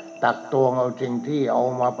าวตักตวงเอาสิ่งที่เอา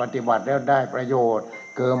มาปฏิบัติแล้วได้ประโยชน์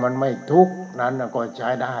คือมันไม่ทุกข์นั้นก็ใช้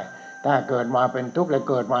ได้ถ้าเกิดมาเป็นทุกข์แล้ว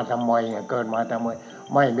เกิดมาทำไมเกิดมาทำไม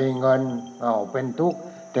ไม่มีเงินเป็นทุกข์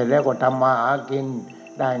แต่แล้วก็ทำมาหากิน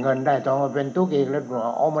ได้เงินได้ทองมาเป็นทุกข์อีกแล้ว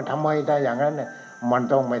เอามาทำไมได้อย่างนั้นเนี่ยมัน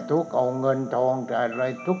ต้องไม่ทุกข์เอาเงินทองอะไร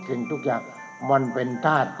ทุกสิ่งทุกอย่างมันเป็นธ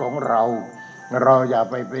าตุของเราอย่า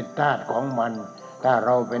ไปเป็นทาสของมันถ้าเ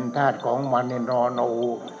ราเป็นทาสของมันเนี่ยนอนเอา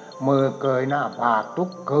มือเกยหน้าผากทุก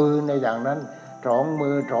คืนในอย่างนั้นสองมื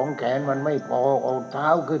อสองแขนมันไม่พอเอาเท้า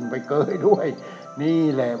ขึ้นไปเกยด้วยนี่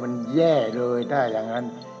แหละมันแย่เลยถ้าอย่างนั้น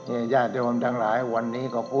เนี่ยญาติโยมทั้งหลายวันนี้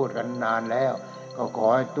ก็พูดกันนานแล้วก็ขอ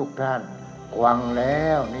ให้ทุกท่านกวังแล้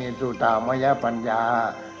วนี่สุตตามยปัญญา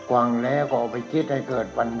กวังแล้วก็ไปคิดให้เกิด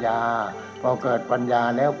ปัญญาพอเกิดปัญญา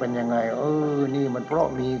แล้วเป็นยังไงนี่มันเพราะ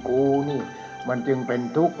มีกูนี่มันจึงเป็น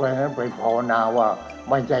ทุกข์เพราะฉะนั้นไปภาวนาว่า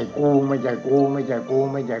ไม่ใช่กูไม่ใช่กูไม่ใช่กู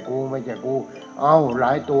ไม่ใช่กูไม่ใช่กูหล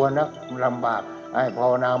ายตัวนักลำบากไอ้ภา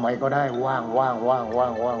วนาใหม่ก็ได้ว่าง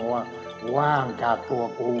จากตัว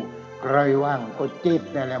กูใครว่างก็จิต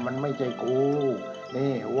นั่นแหละมันไม่ใช่กู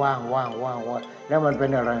นี่ว่างแล้วมันเป็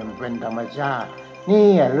นอะไรมันเป็นธรรมชาตินี่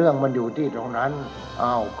เรื่องมันอยู่ที่ตรงนั้น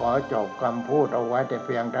ขอจบคำพูดเอาไว้แต่เ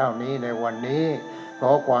พียงเท่านี้ในวันนี้ข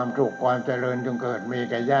อความสุขความเจริญจงเกิดมี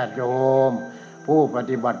แก่ญาติโยมผู้ป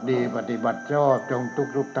ฏิบัติดีปฏิบัติชอบจง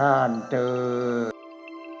ทุกท่านเจอ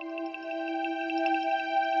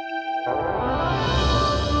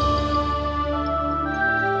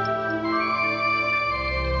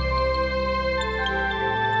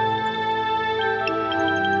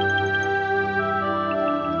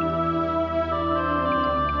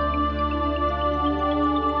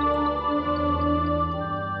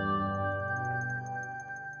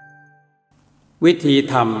วิธี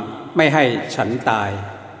ทำไม่ให้ฉันตาย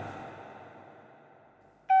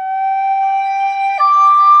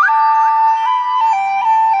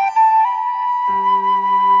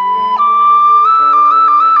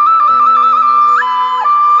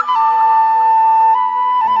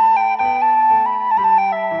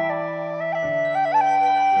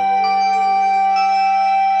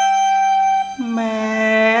แม้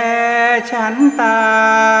ฉันตา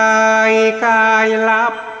ยกายลั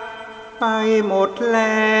บไปหมดแ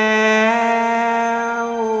ล้ว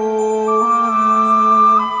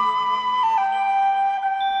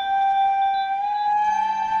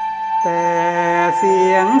แต่เสี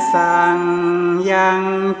ยงสั่งยัง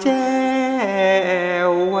แจ้ว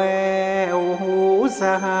แววหูส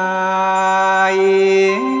หาย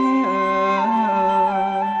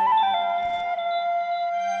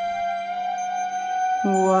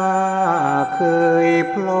ว่าเคย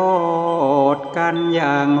พลอดกันอ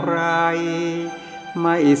ย่างไรไ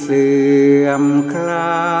ม่เสื่อมคล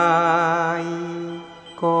าย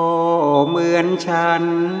ก็เหมือนฉัน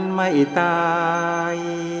ไม่ตาย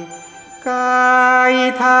กาย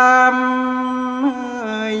ธรรม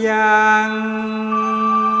ยัง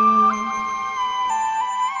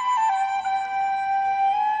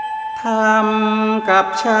ทำกับ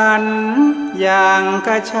ฉันอย่าง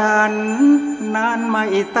กับฉันนั้นไม่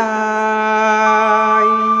ตาย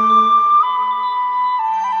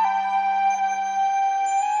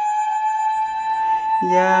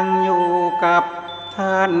ยังอยู่กับ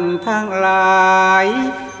ท่านทั้งหลาย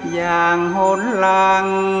อย่างหนหลัง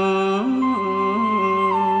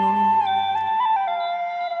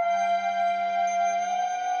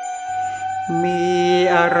มี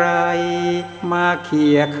อะไรมาเ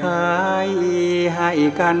คี่ยคายให้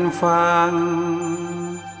กันฟัง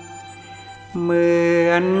เหมื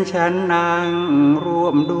อนฉันนั่งร่ว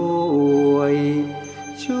มด้วย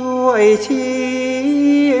ช่วยชี้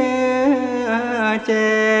แจ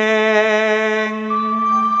ง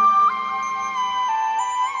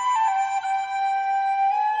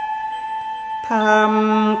ท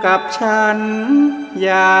ำกับฉันอ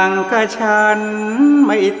ย่างกับฉันไ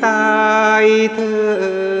ม่ตายเถิ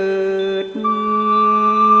ด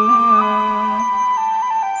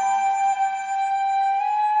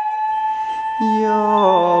ย่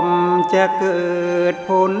อมจะเกิด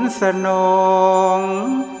ผลสนอง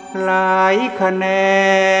หลายแขน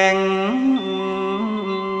ง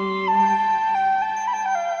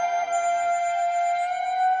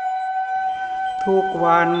ทุก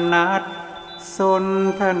วันนัดสน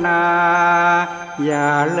ทนาอย่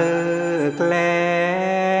าเลิกแล้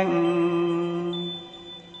ง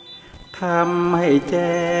ทำให้แ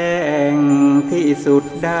จ้งที่สุด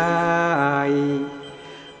ได้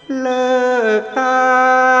เลิกตา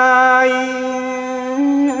ย